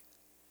they?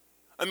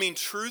 I mean,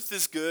 truth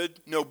is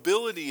good,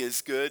 nobility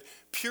is good,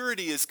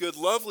 purity is good,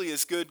 lovely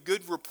is good,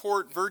 good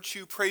report,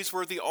 virtue,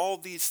 praiseworthy, all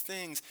these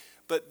things.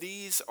 But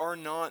these are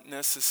not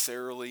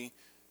necessarily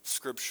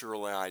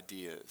scriptural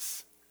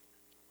ideas.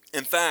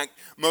 In fact,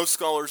 most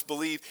scholars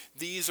believe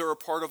these are a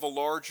part of a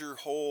larger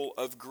whole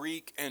of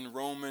Greek and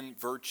Roman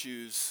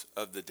virtues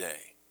of the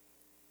day.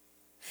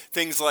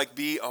 Things like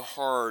be a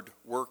hard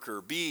worker,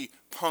 be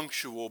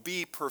punctual,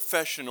 be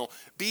professional,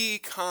 be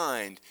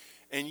kind,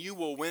 and you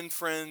will win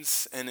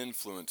friends and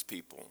influence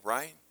people,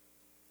 right?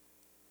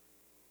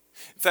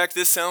 In fact,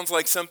 this sounds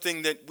like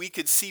something that we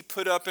could see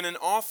put up in an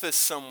office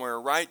somewhere,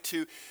 right?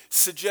 To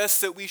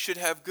suggest that we should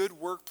have good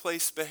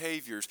workplace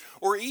behaviors,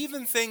 or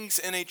even things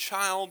in a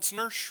child's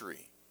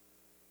nursery.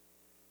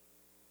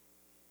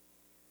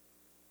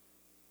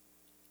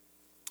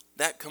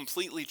 That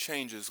completely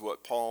changes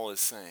what Paul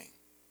is saying.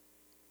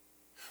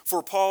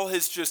 For Paul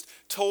has just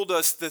told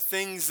us the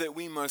things that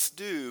we must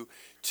do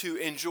to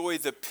enjoy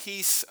the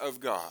peace of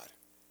God.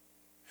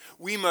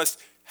 We must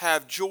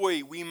have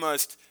joy, we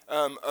must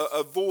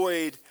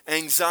avoid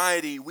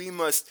anxiety, we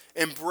must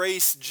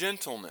embrace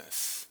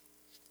gentleness.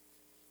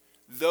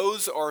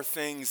 Those are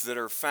things that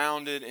are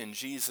founded in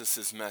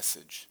Jesus'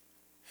 message,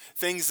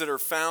 things that are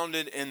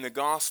founded in the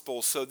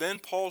gospel. So then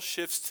Paul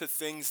shifts to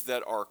things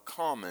that are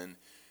common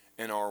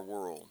in our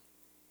world.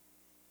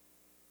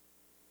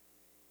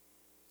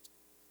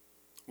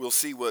 We'll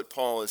see what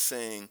Paul is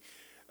saying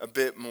a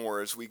bit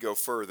more as we go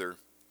further.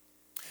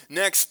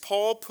 Next,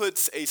 Paul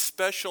puts a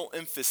special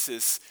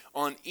emphasis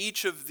on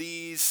each of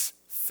these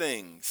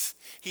things.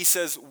 He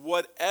says,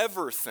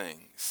 whatever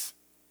things.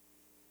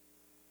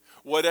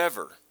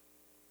 Whatever.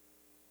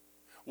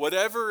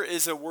 Whatever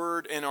is a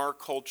word in our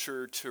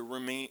culture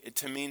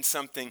to mean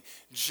something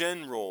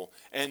general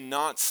and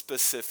not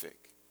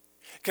specific.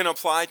 Can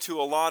apply to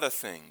a lot of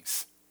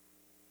things.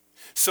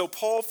 So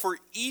Paul, for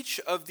each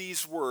of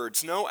these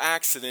words, no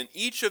accident,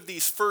 each of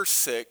these first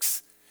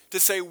six, to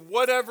say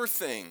whatever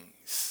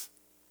things.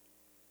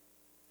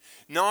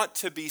 Not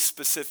to be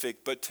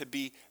specific, but to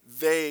be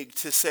vague,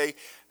 to say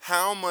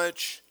how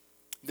much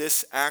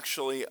this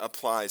actually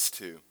applies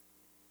to.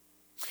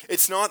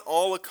 It's not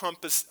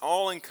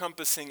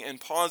all-encompassing and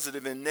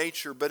positive in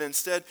nature, but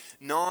instead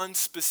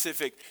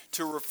non-specific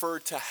to refer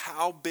to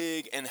how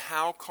big and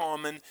how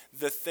common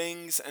the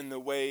things and the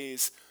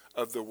ways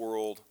of the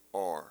world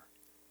are.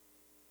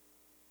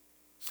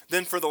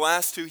 Then for the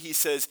last two, he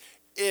says,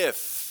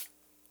 if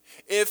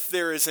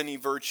there is any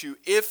virtue,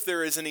 if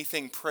there is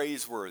anything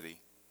praiseworthy.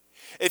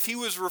 If he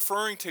was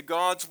referring to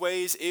God's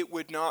ways, it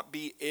would not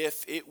be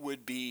if, it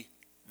would be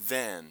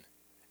then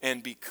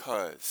and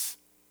because.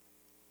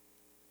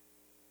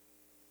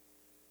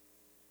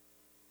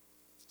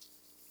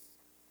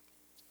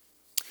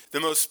 The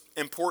most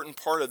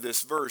important part of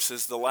this verse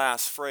is the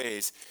last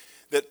phrase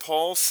that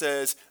Paul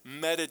says,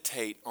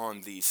 meditate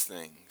on these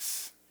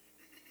things.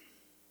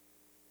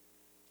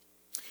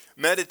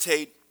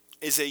 Meditate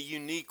is a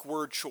unique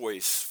word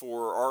choice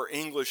for our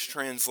English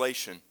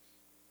translation.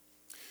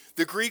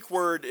 The Greek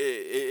word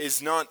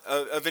is not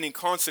of any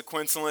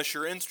consequence unless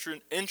you're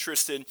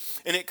interested,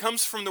 and it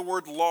comes from the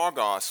word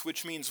logos,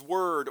 which means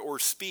word or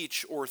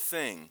speech or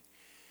thing.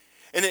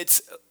 And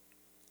it's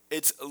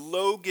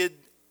logid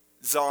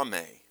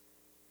zame.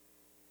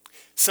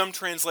 Some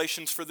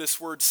translations for this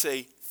word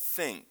say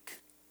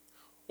think,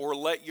 or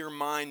let your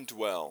mind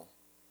dwell,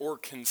 or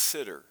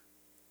consider.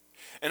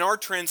 And our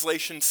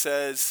translation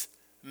says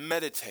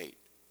meditate.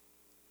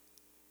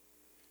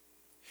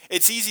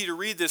 It's easy to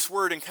read this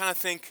word and kind of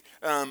think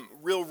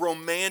real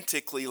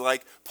romantically,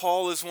 like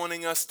Paul is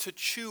wanting us to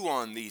chew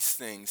on these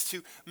things,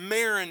 to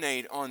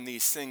marinate on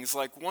these things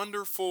like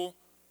wonderful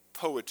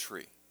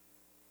poetry.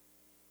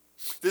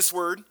 This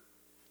word,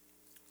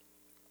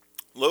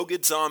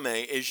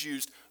 logizame, is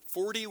used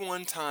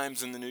 41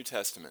 times in the New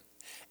Testament.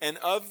 And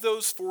of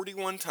those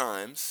 41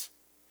 times,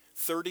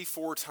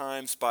 34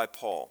 times by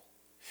Paul.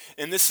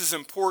 And this is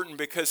important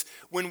because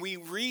when we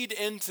read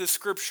into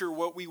Scripture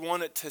what we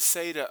want it to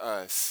say to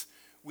us,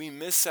 we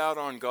miss out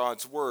on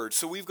God's Word.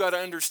 So we've got to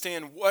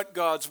understand what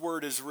God's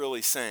Word is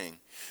really saying.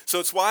 So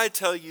it's why I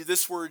tell you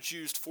this word's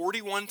used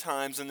 41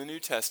 times in the New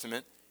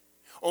Testament.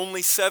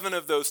 Only 7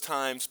 of those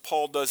times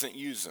Paul doesn't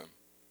use them.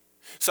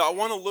 So I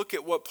want to look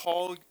at what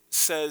Paul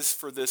says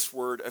for this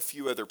word a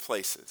few other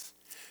places.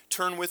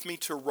 Turn with me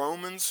to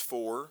Romans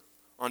 4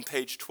 on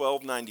page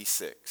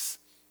 1296.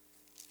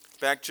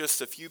 Back just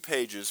a few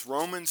pages,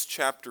 Romans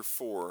chapter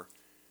 4,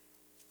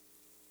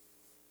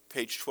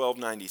 page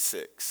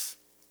 1296.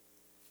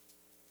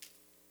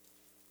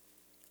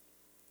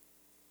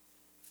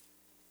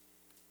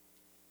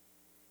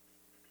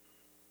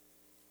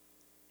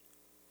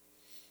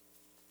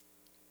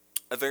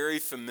 A very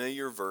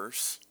familiar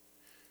verse.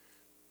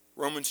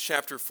 Romans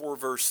chapter 4,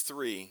 verse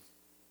 3.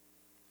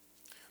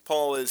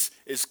 Paul is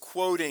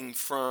quoting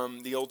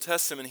from the Old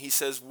Testament. He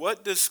says,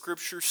 "What does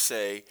Scripture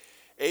say?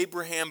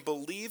 Abraham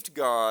believed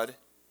God,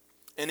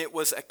 and it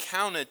was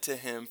accounted to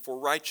him for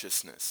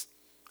righteousness."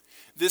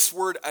 This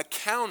word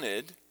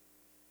accounted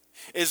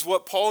is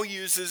what Paul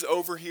uses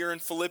over here in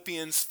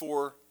Philippians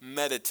for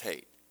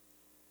meditate.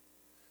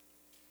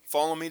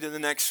 Follow me to the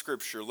next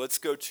scripture. Let's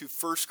go to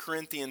 1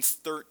 Corinthians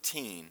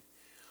 13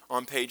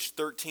 on page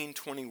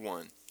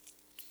 1321.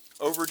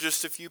 Over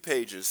just a few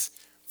pages,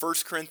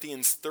 1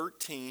 Corinthians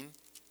 13,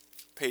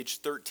 page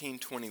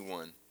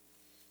 1321.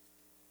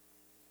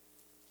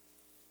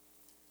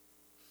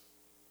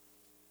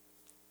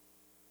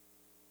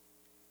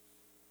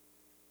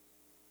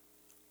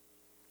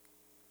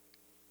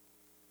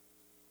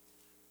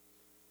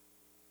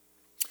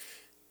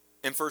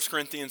 In 1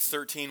 Corinthians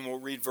 13, we'll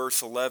read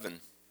verse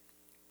 11.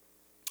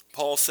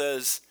 Paul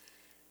says,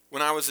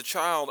 "When I was a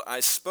child, I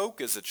spoke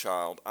as a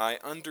child. I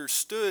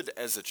understood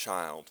as a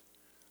child.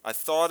 I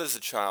thought as a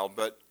child,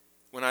 but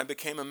when I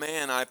became a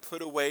man, I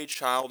put away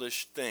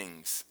childish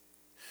things."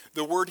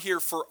 The word here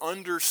for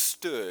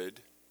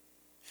understood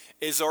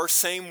is our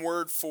same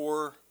word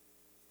for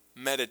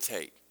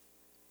meditate.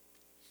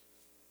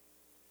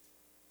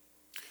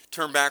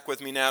 Turn back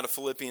with me now to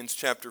Philippians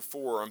chapter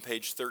 4 on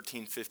page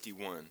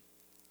 1351.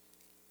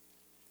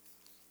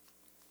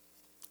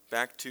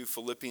 Back to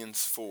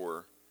Philippians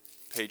 4,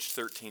 page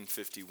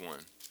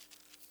 1351.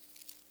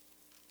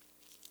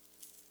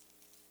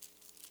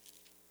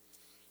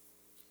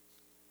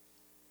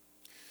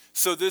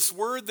 So this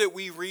word that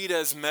we read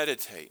as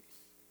meditate,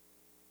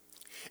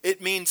 it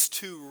means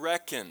to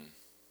reckon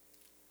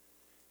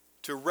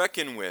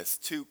with,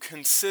 to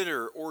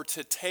consider, or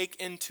to take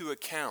into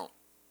account.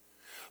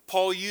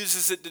 Paul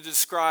uses it to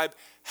describe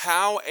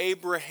how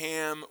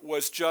Abraham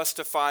was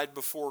justified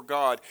before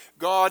God.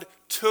 God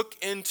took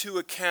into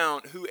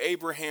account who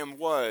Abraham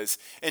was,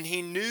 and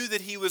he knew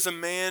that he was a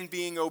man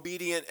being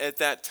obedient at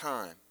that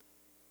time.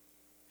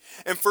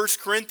 In 1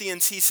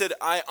 Corinthians, he said,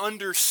 "I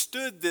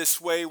understood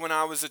this way when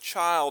I was a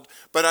child,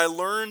 but I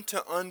learned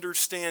to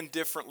understand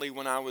differently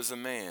when I was a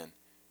man."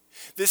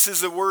 This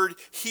is a word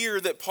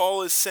here that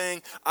Paul is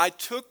saying, I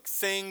took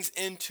things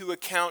into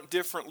account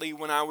differently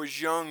when I was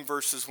young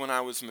versus when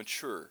I was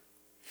mature.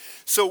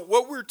 So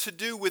what we're to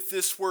do with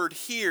this word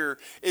here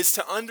is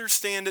to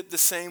understand it the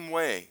same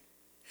way.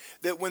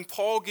 That when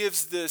Paul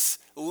gives this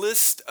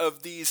list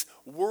of these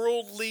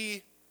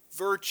worldly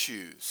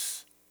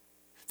virtues,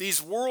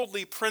 these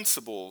worldly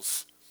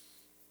principles,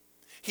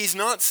 he's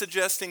not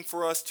suggesting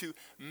for us to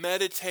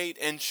meditate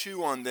and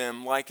chew on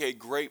them like a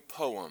great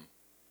poem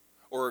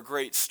or a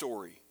great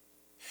story.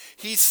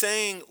 He's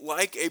saying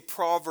like a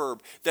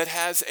proverb that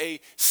has a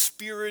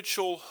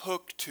spiritual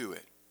hook to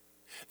it,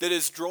 that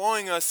is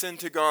drawing us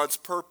into God's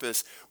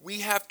purpose, we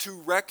have to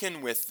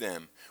reckon with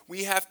them.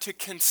 We have to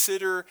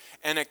consider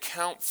and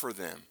account for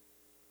them.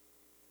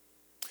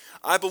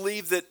 I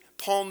believe that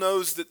Paul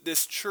knows that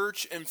this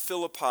church in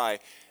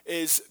Philippi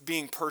is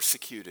being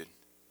persecuted.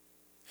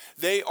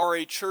 They are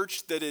a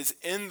church that is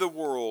in the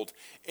world,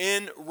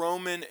 in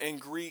Roman and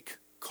Greek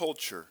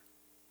culture.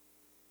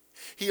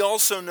 He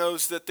also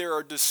knows that there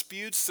are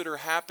disputes that are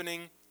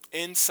happening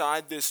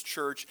inside this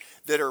church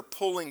that are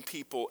pulling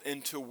people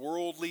into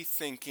worldly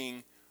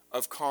thinking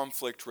of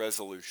conflict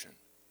resolution.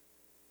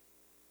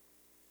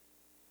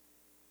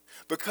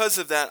 Because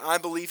of that, I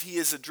believe he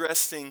is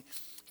addressing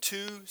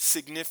two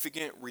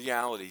significant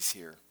realities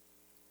here.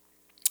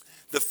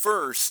 The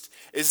first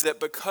is that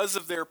because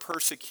of their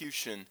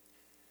persecution,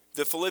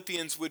 the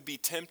Philippians would be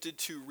tempted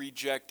to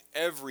reject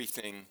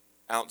everything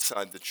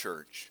outside the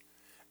church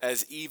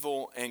as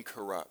evil and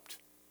corrupt.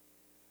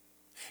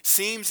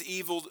 Seems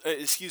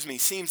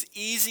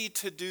easy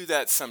to do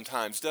that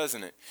sometimes,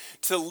 doesn't it?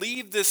 To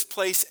leave this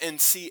place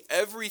and see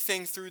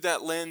everything through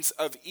that lens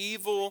of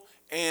evil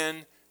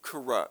and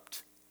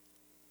corrupt.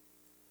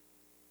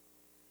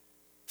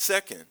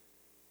 Second,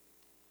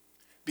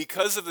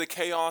 because of the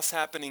chaos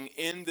happening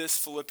in this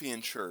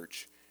Philippian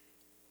church,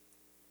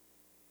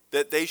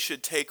 that they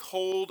should take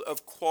hold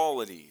of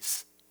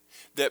qualities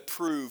that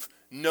prove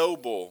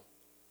noble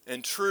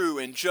and true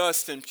and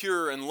just and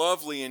pure and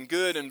lovely and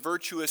good and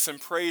virtuous and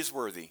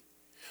praiseworthy.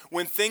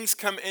 When things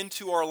come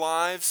into our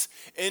lives,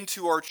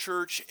 into our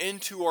church,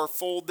 into our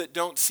fold that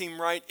don't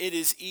seem right, it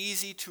is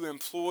easy to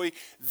employ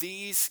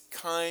these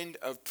kind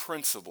of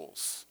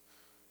principles.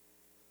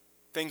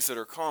 Things that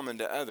are common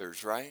to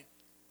others, right?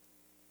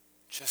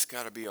 Just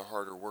got to be a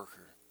harder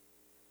worker.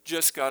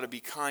 Just got to be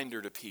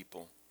kinder to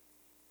people.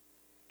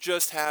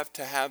 Just have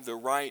to have the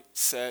right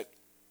set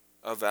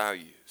of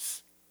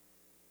values.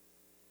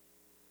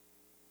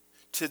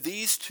 To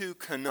these two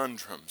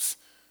conundrums,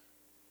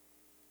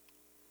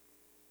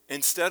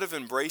 instead of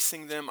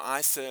embracing them,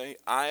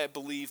 I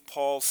believe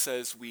Paul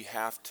says we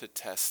have to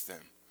test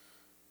them.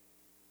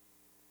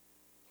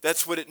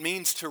 That's what it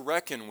means to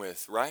reckon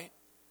with, right?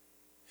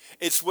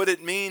 It's what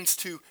it means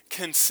to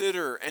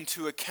consider and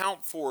to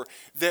account for,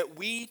 that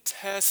we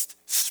test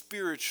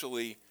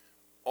spiritually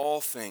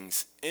all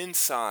things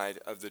inside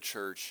of the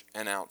church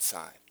and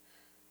outside.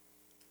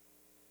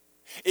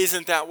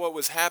 Isn't that what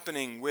was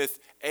happening with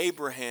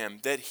Abraham?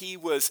 That he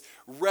was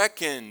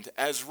reckoned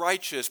as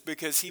righteous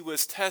because he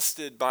was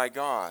tested by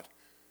God.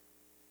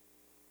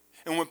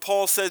 And when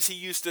Paul says he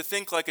used to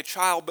think like a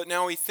child, but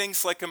now he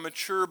thinks like a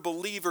mature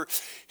believer,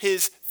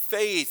 his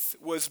faith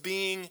was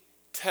being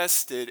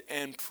tested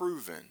and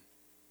proven.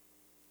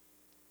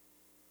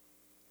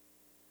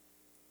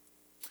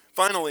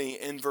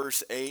 Finally, in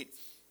verse 8,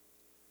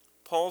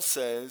 Paul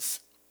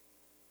says,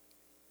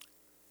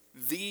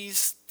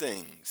 these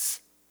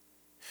things.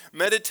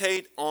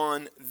 Meditate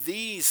on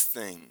these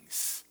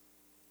things.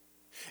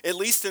 At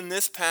least in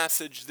this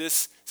passage,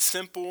 this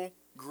simple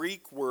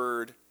Greek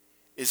word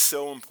is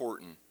so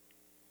important.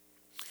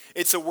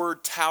 It's a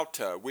word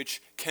tauta, which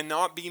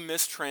cannot be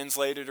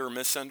mistranslated or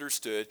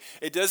misunderstood.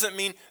 It doesn't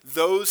mean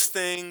those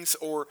things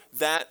or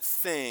that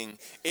thing.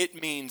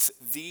 It means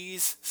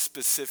these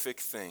specific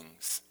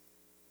things.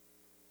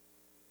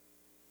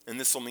 And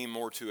this will mean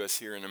more to us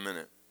here in a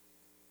minute.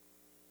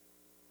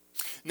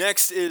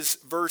 Next is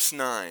verse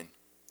 9.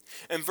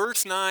 And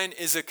verse 9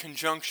 is a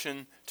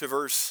conjunction to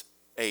verse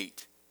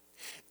 8.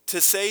 To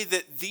say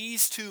that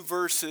these two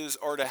verses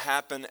are to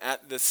happen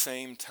at the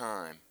same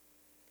time,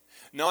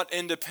 not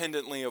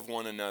independently of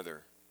one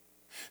another.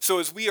 So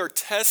as we are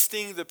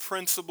testing the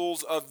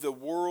principles of the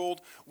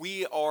world,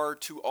 we are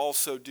to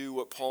also do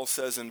what Paul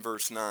says in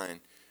verse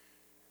 9.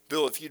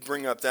 Bill, if you'd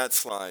bring up that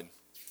slide.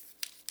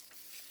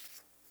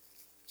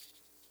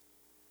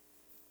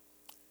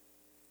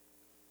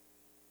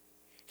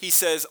 He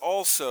says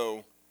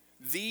also,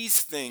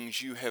 these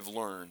things you have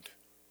learned,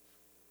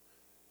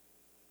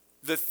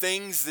 the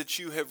things that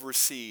you have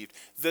received,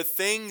 the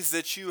things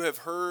that you have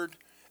heard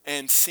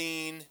and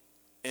seen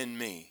in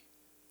me,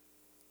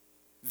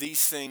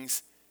 these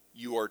things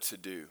you are to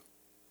do.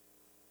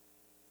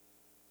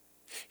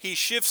 He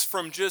shifts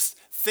from just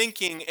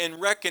thinking and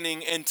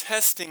reckoning and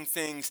testing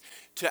things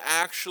to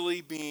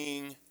actually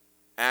being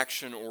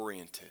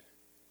action-oriented.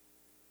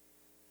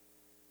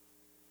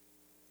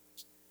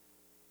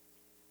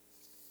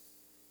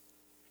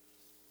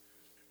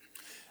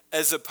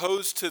 As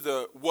opposed to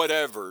the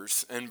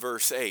whatevers in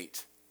verse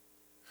 8.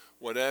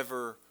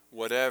 Whatever,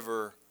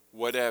 whatever,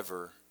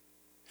 whatever.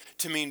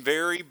 To mean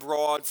very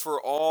broad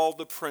for all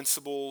the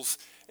principles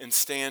and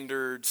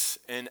standards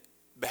and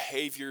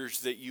behaviors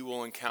that you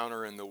will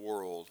encounter in the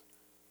world.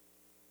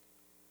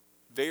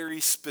 Very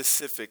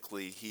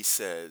specifically, he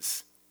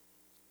says,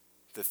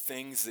 the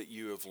things that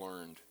you have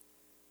learned.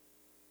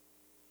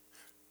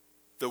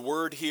 The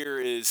word here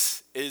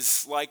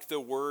is like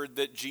the word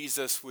that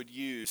Jesus would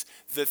use.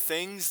 The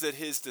things that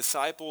his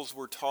disciples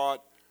were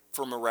taught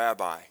from a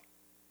rabbi.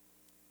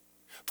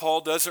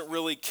 Paul doesn't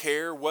really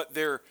care what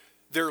they're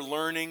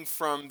learning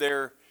from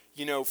their,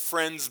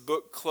 friends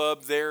book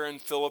club there in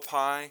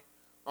Philippi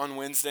on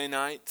Wednesday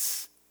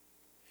nights.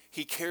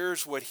 He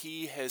cares what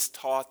he has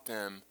taught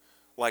them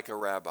like a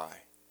rabbi.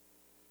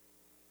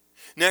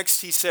 Next,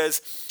 he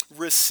says,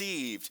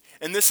 received.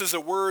 And this is a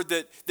word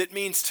that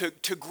means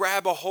to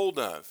grab a hold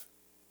of.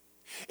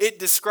 It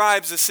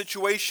describes a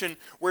situation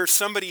where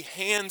somebody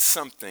hands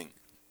something,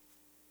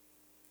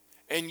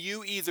 and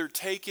you either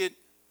take it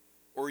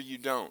or you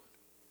don't.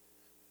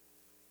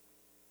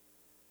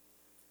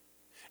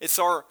 It's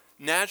our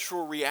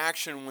natural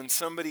reaction when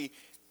somebody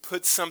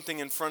puts something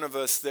in front of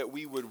us that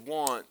we would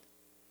want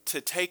to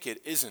take it,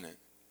 isn't it?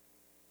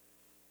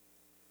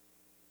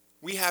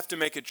 We have to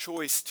make a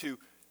choice to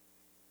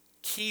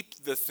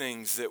keep the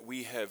things that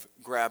we have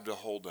grabbed a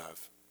hold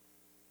of.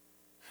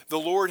 The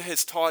Lord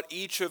has taught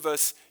each of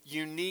us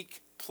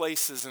unique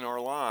places in our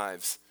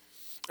lives.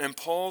 And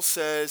Paul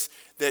says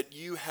that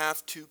you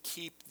have to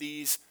keep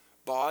these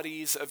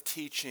bodies of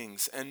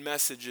teachings and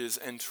messages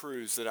and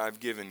truths that I've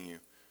given you.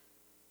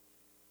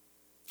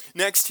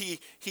 Next, he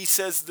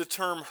says the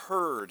term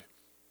heard,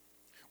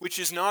 which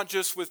is not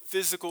just with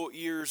physical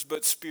ears,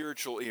 but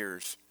spiritual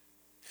ears.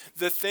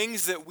 The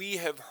things that we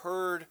have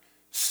heard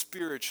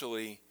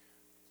spiritually,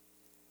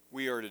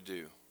 we are to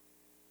do.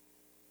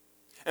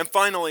 And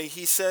finally,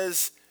 he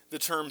says the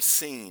term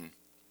seen,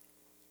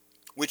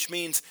 which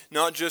means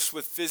not just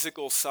with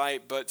physical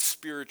sight, but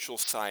spiritual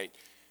sight,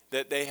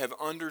 that they have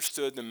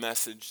understood the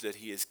message that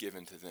he has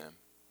given to them.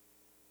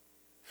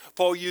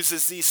 Paul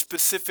uses these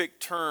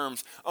specific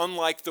terms,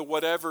 unlike the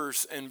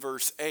whatevers in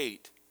verse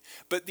 8,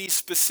 but these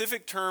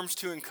specific terms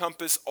to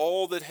encompass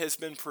all that has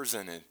been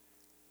presented.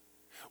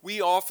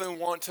 We often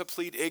want to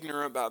plead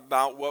ignorant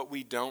about what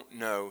we don't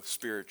know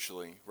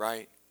spiritually,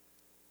 right?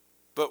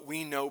 But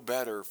we know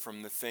better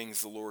from the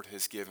things the Lord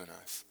has given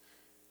us.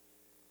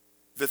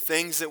 The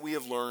things that we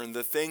have learned,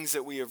 the things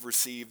that we have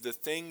received, the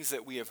things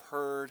that we have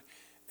heard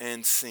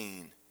and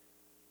seen.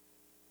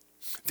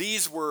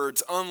 These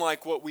words,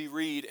 unlike what we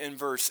read in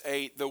verse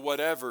 8, the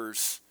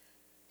whatevers,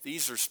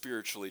 these are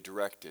spiritually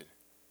directed.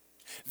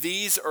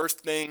 These are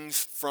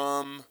things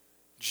from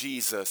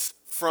Jesus,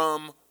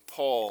 from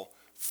Paul,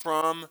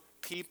 from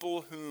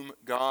people whom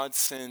God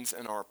sends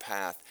in our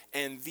path.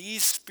 And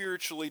these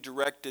spiritually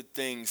directed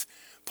things,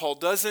 Paul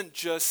doesn't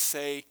just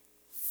say,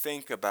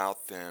 think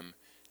about them,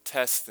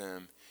 test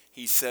them.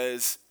 He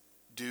says,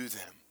 do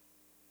them.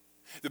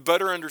 The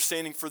better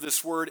understanding for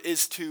this word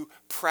is to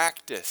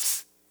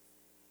practice,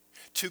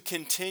 to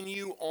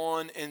continue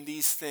on in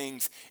these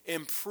things,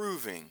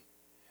 improving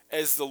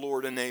as the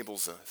Lord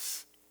enables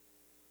us.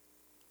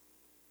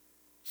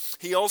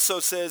 He also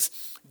says,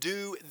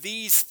 do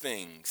these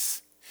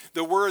things.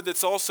 The word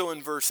that's also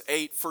in verse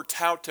 8 for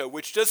tauta,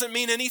 which doesn't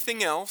mean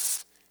anything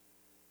else.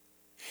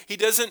 He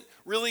doesn't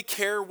really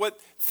care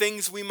what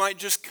things we might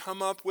just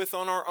come up with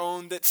on our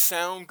own that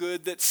sound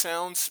good, that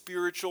sound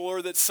spiritual,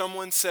 or that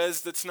someone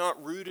says that's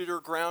not rooted or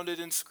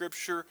grounded in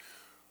Scripture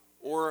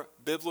or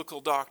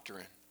biblical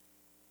doctrine.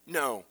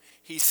 No,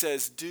 he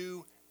says,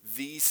 do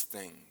these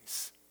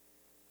things.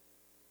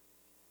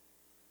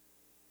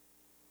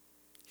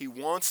 He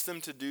wants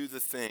them to do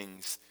the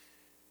things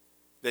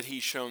that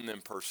he's shown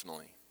them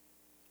personally.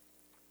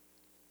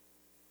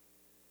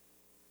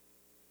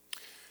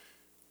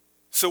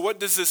 So what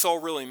does this all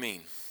really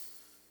mean?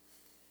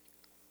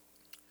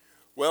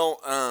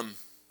 Well,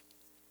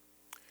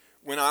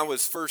 when I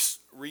was first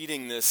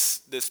reading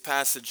this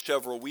passage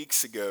several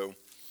weeks ago,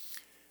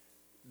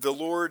 the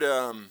Lord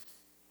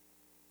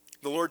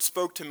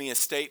spoke to me a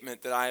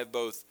statement that I have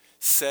both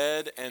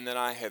said and that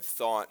I have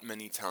thought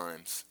many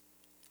times.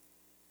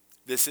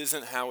 This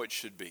isn't how it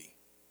should be.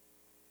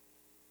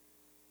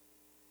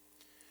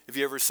 Have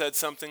you ever said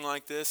something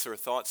like this or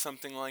thought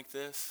something like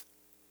this?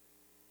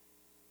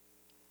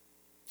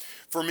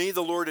 For me,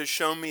 the Lord has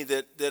shown me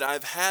that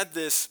I've had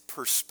this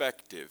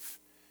perspective,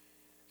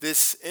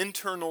 this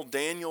internal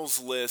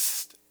Daniel's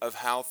list of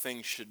how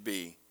things should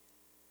be,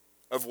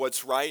 of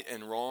what's right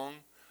and wrong,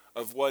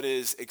 of what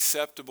is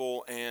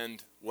acceptable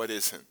and what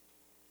isn't.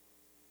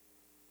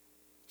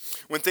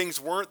 When things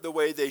weren't the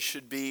way they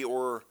should be,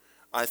 or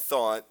I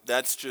thought,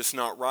 that's just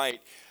not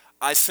right,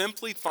 I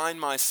simply find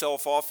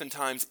myself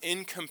oftentimes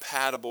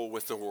incompatible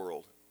with the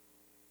world.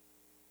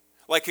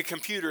 Like a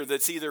computer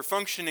that's either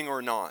functioning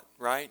or not,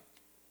 right?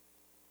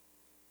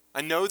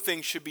 I know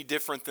things should be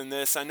different than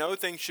this. I know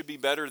things should be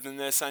better than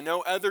this. I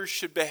know others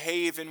should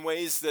behave in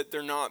ways that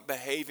they're not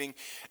behaving.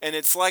 And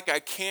it's like I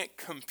can't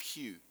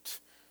compute.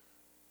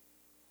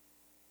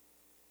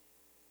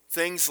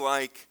 Things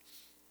like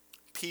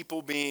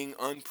people being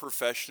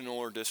unprofessional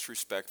or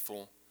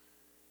disrespectful,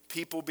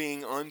 people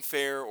being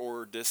unfair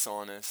or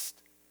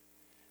dishonest,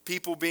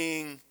 people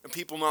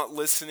not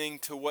listening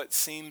to what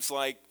seems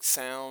like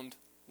sound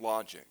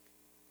logic.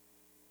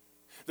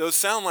 Those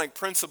sound like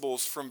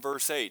principles from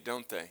verse 8,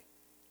 don't they?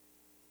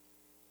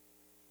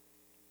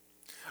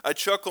 I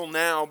chuckle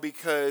now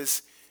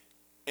because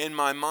in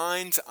my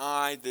mind's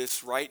eye,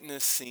 this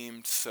rightness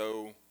seemed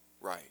so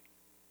right.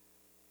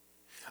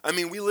 I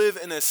mean, we live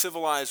in a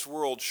civilized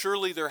world.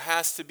 Surely there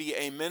has to be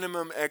a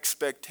minimum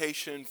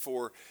expectation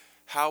for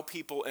how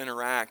people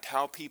interact,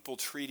 how people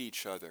treat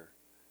each other.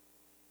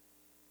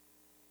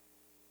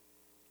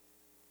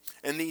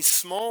 And these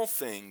small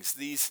things,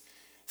 these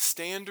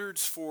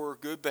standards for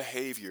good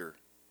behavior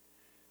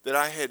that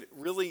I had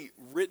really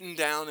written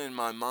down in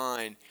my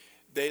mind,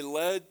 they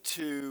led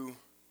to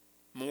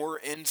more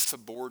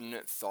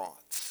insubordinate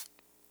thoughts.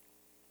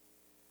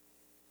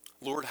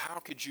 Lord, how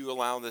could you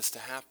allow this to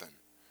happen?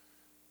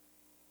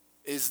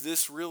 Is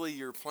this really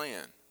your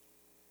plan?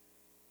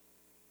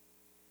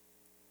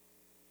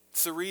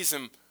 It's the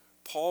reason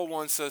Paul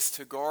wants us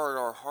to guard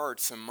our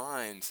hearts and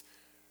minds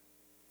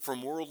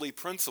from worldly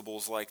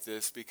principles like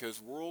this, because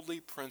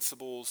worldly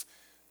principles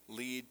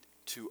lead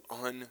to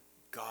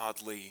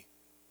ungodly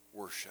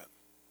worship.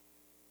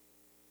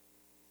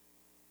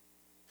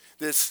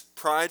 This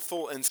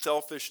prideful and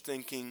selfish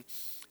thinking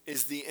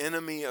is the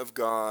enemy of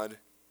God,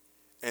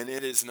 and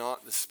it is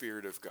not the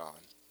Spirit of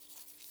God.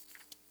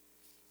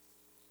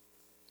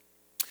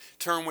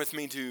 Turn with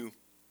me to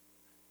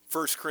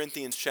 1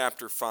 Corinthians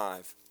chapter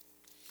 5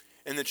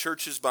 in the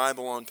church's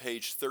Bible on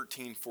page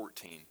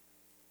 1314.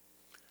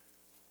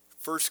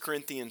 1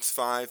 Corinthians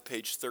 5,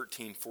 page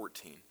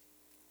 1314.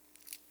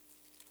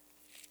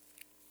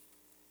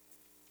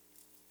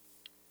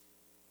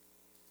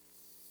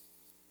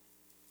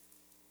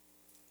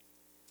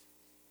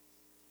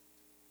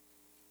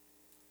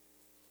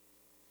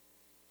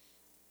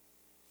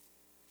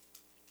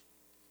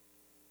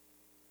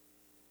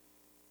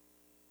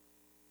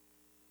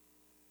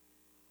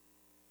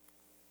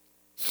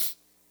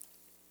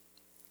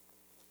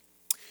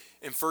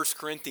 In 1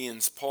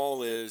 Corinthians,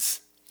 Paul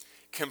is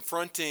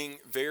confronting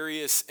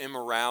various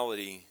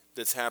immorality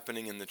that's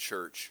happening in the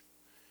church.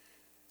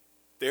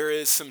 There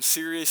is some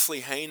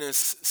seriously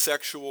heinous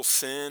sexual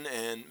sin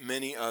and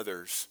many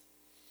others.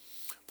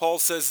 Paul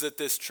says that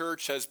this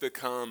church has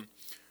become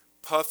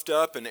puffed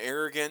up and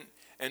arrogant,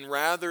 and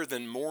rather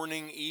than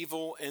mourning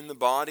evil in the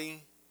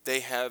body,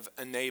 they have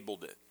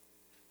enabled it.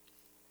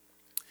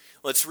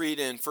 Let's read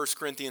in 1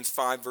 Corinthians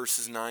 5,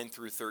 verses 9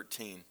 through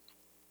 13.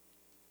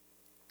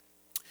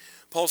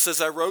 Paul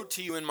says, I wrote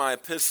to you in my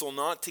epistle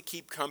not to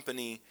keep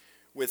company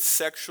with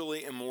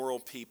sexually immoral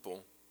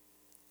people.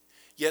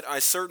 Yet I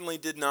certainly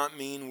did not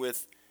mean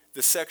with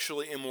the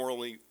sexually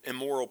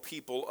immoral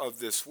people of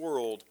this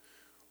world,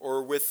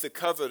 or with the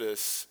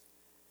covetous,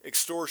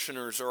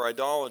 extortioners, or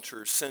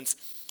idolaters, since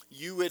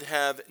you would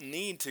have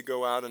need to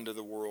go out into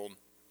the world.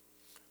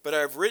 But I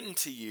have written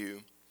to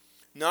you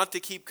not to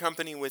keep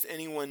company with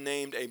anyone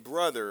named a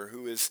brother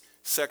who is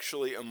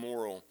sexually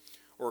immoral,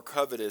 or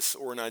covetous,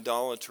 or an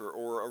idolater,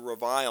 or a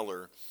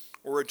reviler,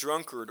 or a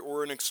drunkard,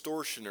 or an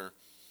extortioner,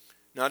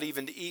 not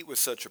even to eat with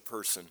such a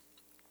person.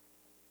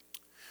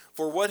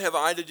 For what have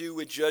I to do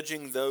with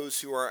judging those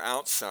who are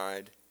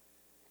outside?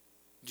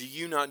 Do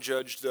you not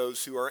judge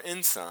those who are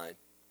inside?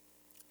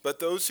 But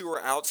those who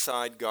are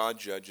outside God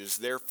judges.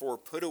 Therefore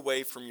put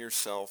away from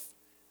yourself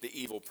the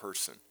evil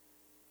person.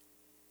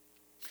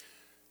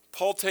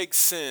 Paul takes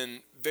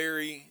sin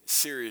very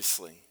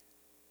seriously.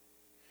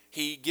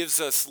 He gives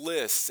us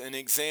lists and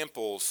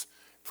examples,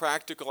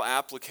 practical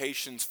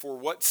applications for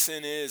what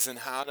sin is and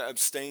how to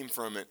abstain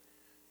from it.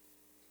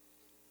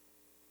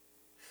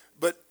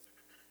 But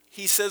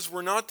he says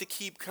we're not to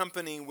keep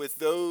company with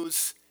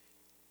those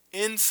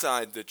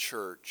inside the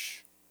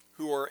church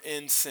who are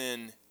in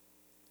sin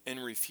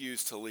and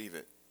refuse to leave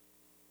it.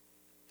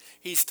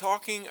 He's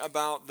talking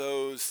about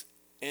those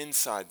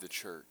inside the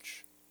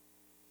church.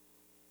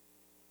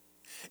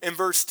 In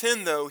verse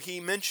 10, though, he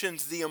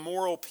mentions the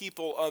immoral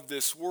people of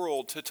this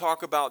world to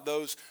talk about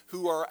those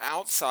who are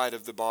outside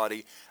of the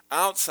body,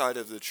 outside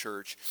of the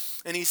church.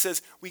 And he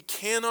says, we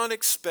cannot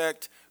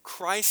expect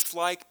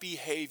Christ-like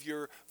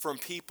behavior from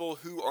people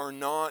who are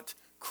not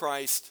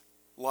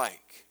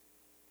Christ-like.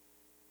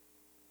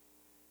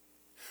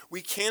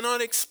 We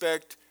cannot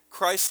expect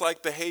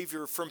Christ-like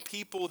behavior from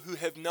people who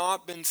have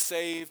not been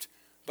saved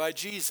by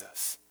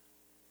Jesus.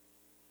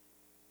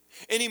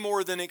 Any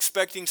more than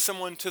expecting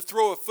someone to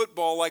throw a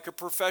football like a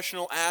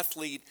professional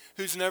athlete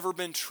who's never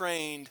been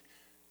trained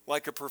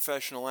like a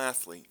professional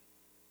athlete.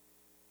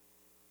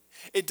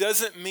 It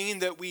doesn't mean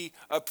that we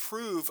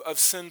approve of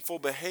sinful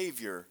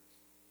behavior,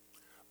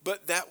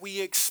 but that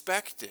we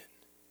expect it.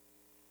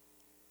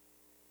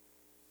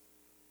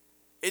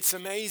 It's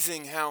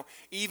amazing how,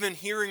 even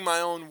hearing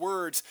my own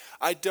words,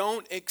 I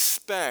don't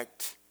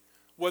expect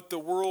what the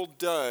world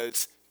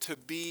does to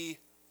be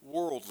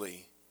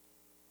worldly.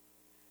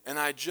 And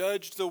I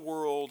judge the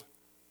world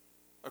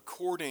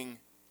according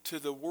to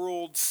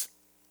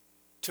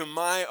to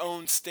my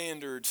own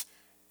standards.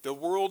 The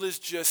world is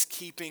just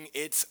keeping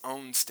its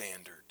own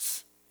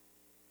standards.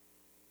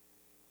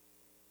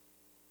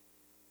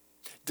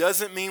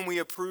 Doesn't mean we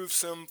approve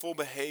sinful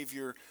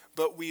behavior,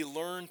 but we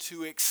learn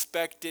to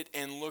expect it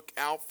and look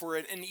out for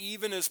it. And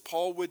even as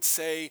Paul would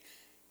say,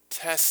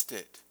 test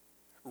it,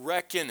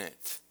 reckon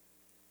it,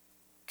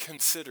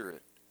 consider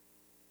it.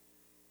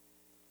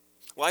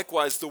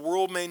 Likewise, the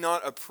world may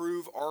not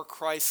approve our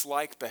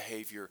Christ-like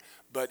behavior,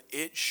 but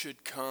it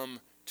should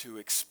come to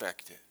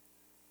expect it.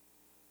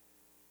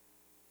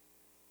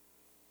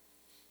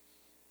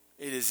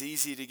 It is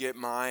easy to get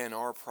my and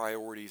our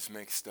priorities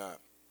mixed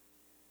up.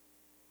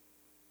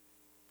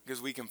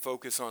 Because we can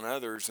focus on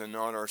others and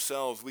not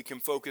ourselves. We can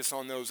focus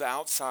on those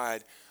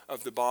outside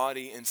of the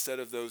body instead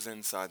of those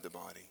inside the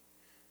body.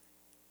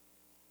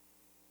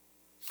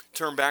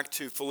 Turn back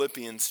to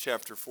Philippians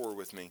chapter 4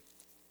 with me.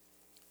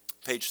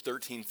 Page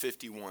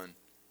 1351.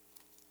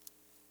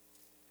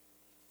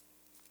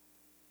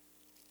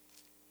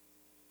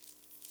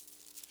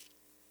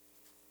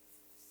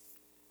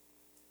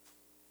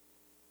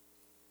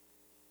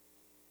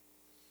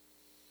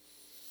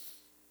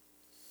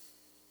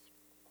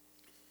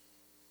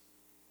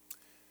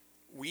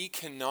 We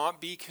cannot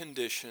be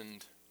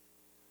conditioned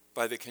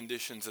by the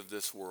conditions of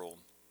this world.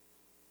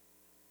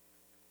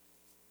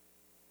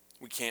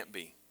 We can't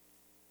be.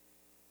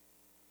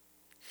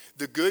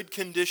 The good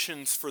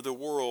conditions for the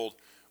world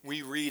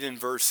we read in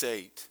verse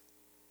 8.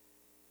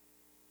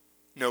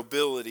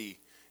 Nobility,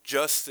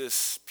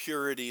 justice,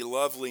 purity,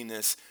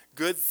 loveliness,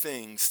 good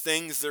things,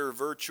 things that are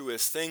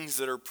virtuous, things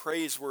that are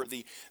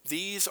praiseworthy.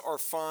 These are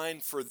fine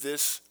for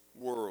this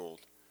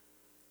world.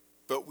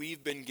 But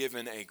we've been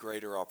given a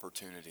greater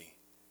opportunity.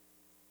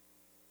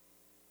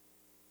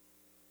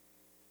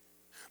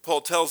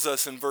 Paul tells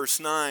us in verse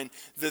 9,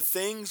 the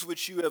things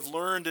which you have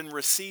learned and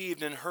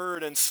received and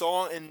heard and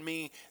saw in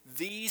me,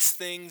 these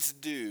things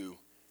do,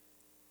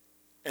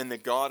 and the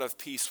God of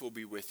peace will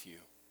be with you.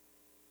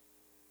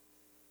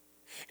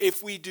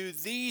 If we do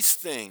these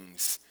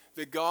things,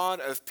 the God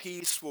of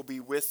peace will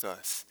be with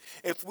us.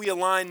 If we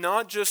align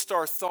not just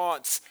our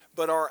thoughts,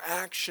 but our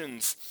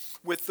actions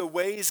with the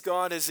ways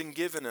God has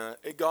given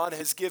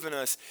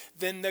us,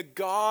 then the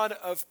God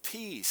of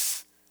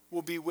peace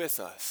will be with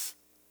us.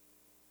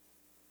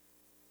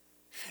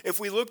 If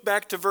we look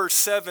back to verse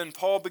 7,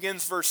 Paul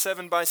begins verse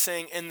 7 by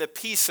saying, and the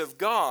peace of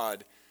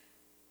God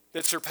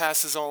that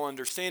surpasses all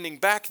understanding.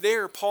 Back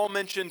there, Paul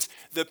mentions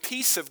the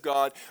peace of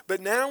God,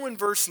 but now in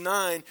verse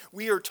 9,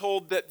 we are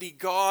told that the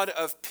God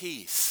of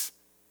peace.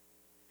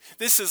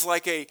 This is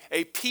like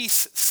a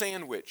peace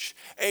sandwich,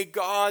 a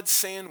God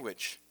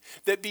sandwich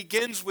that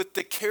begins with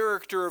the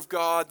character of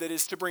God that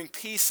is to bring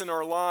peace in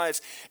our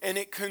lives, and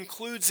it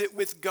concludes it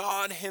with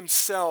God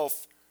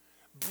himself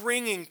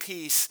bringing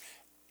peace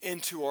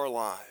into our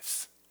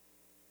lives.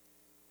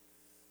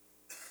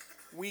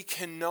 We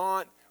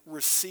cannot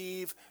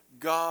receive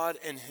God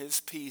and his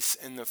peace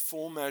in the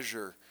full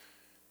measure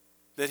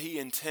that he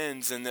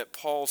intends and that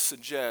Paul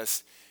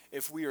suggests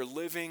if we are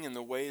living in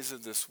the ways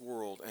of this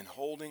world and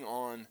holding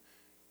on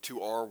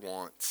to our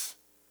wants.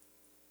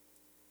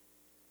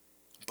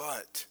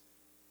 But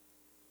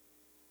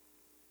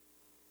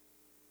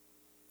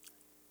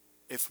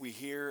if we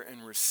hear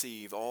and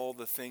receive all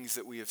the things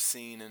that we have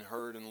seen and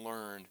heard and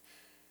learned,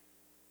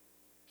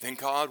 then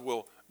God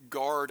will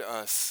guard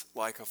us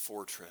like a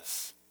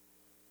fortress.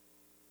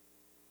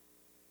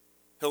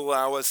 He'll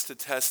allow us to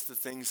test the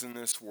things in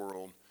this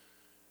world,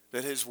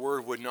 that his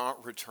word would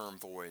not return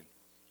void.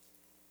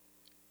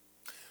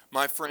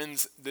 My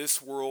friends,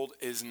 this world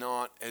is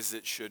not as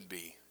it should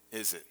be,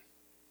 is it?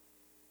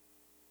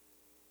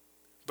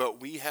 But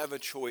we have a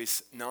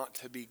choice not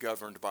to be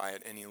governed by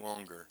it any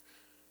longer.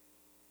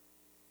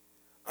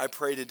 I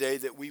pray today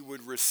that we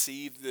would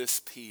receive this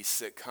peace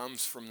that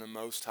comes from the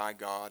Most High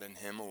God and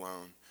him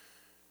alone.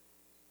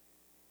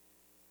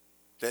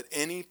 That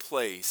any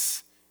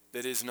place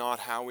that is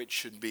not how it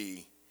should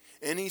be,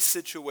 any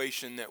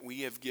situation that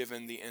we have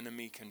given the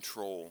enemy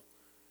control,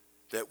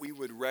 that we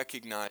would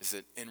recognize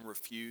it and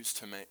refuse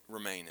to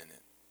remain in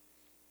it.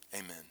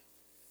 Amen.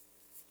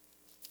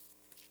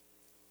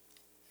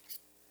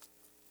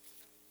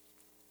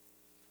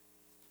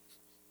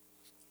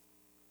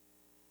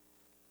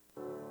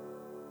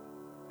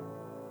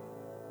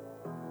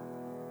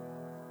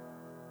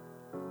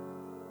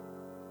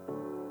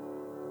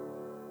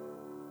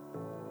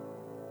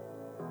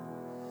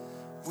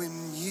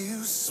 When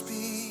you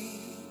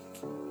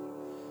speak,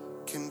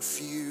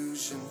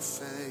 confusion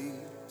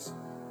fades.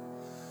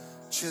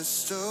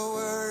 Just a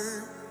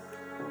word,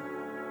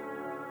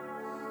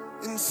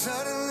 and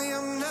suddenly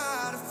I'm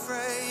not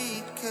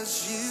afraid,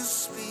 'cause you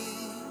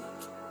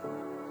speak,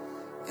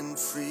 and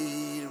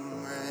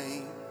freedom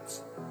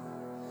reigns.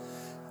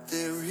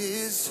 There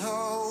is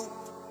hope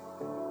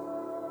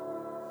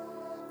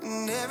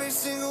in every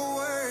single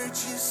word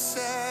you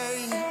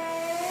say.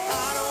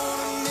 I don't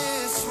want to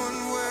miss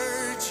one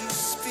word you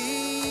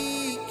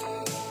speak,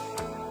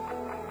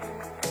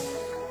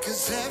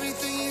 'cause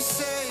everything you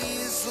say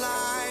is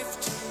life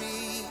to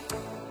me.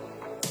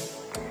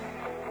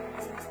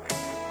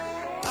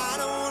 I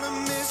don't want to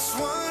miss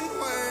one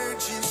word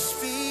you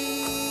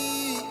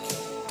speak.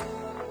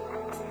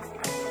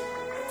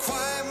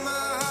 Quiet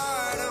my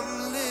heart,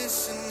 I'm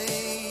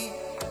listening.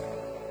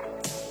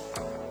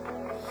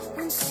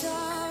 When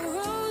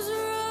sorrows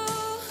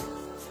roll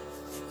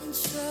and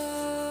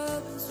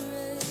troubles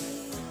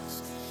rage,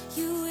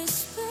 you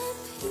whisper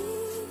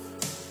peace.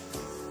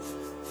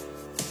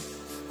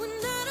 When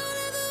I don't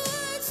have the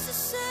words to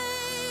say,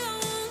 I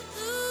won't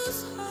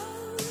lose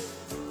hope.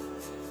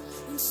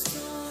 When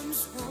storms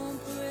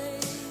won't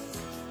break,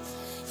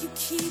 you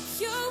keep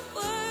your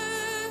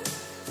word.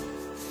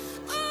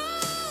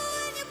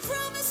 Oh, and your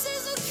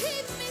promises will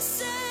keep me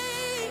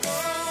safe.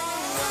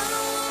 I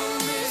don't want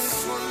to miss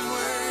one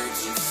word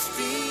you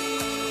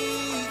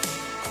speak,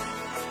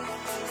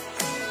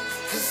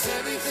 'cause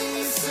everything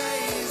you say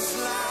is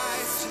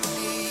life to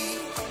me.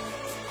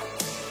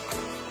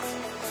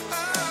 Oh,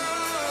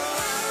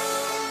 I don't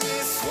want to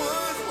miss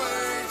one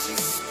word you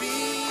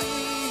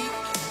speak.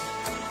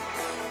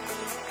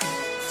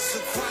 So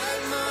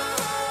quiet my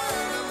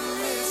heart, I'm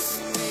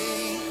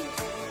listening.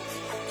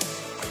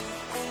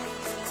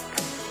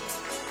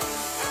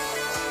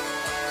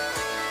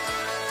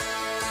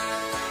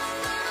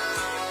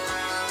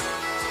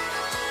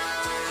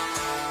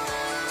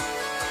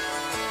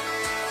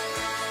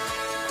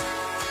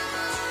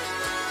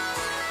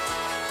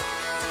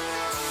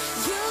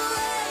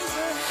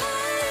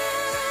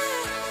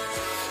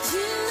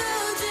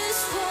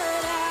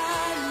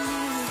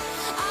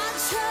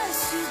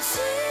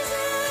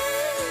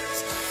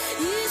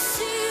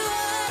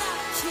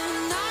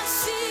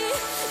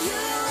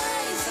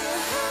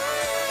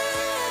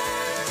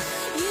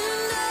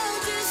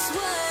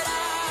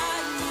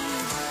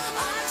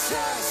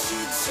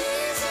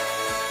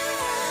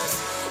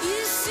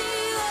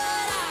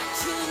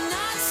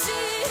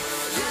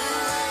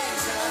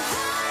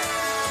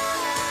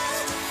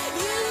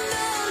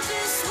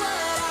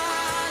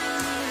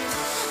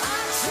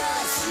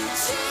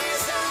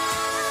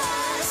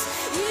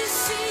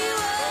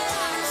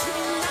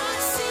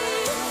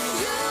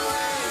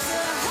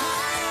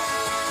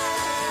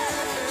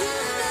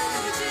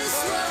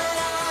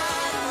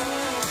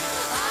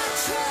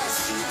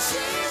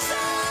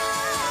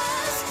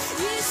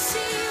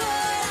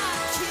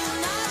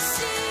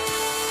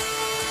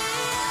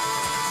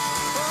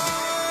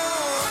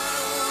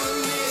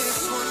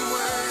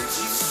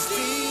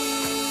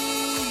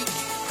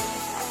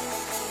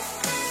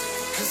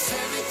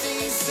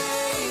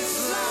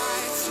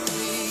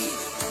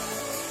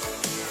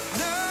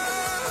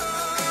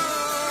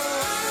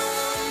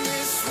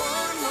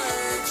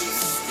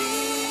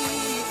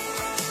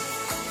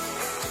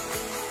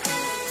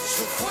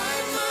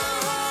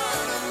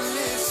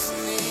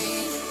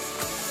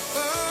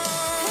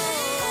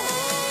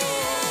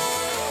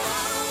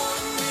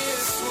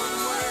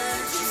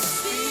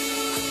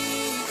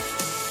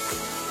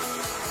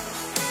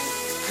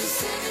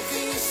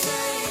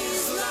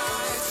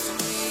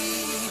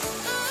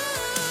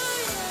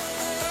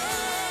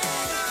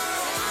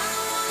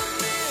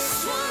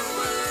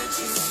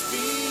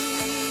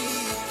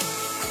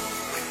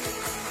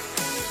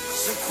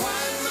 So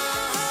quiet my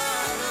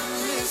heart, I'm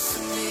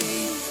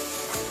listening.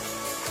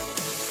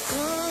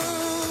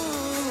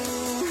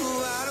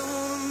 Oh, I don't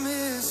wanna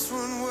miss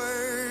one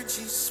word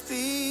you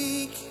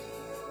speak,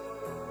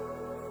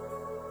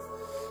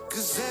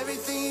 'cause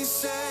everything you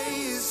say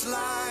is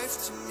life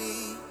to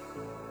me.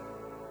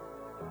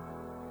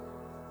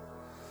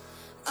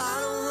 I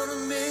don't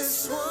wanna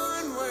miss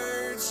one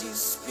word you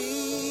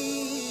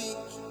speak.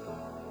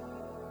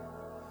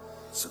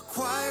 So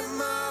quiet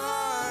my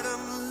heart,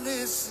 I'm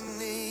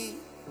listening.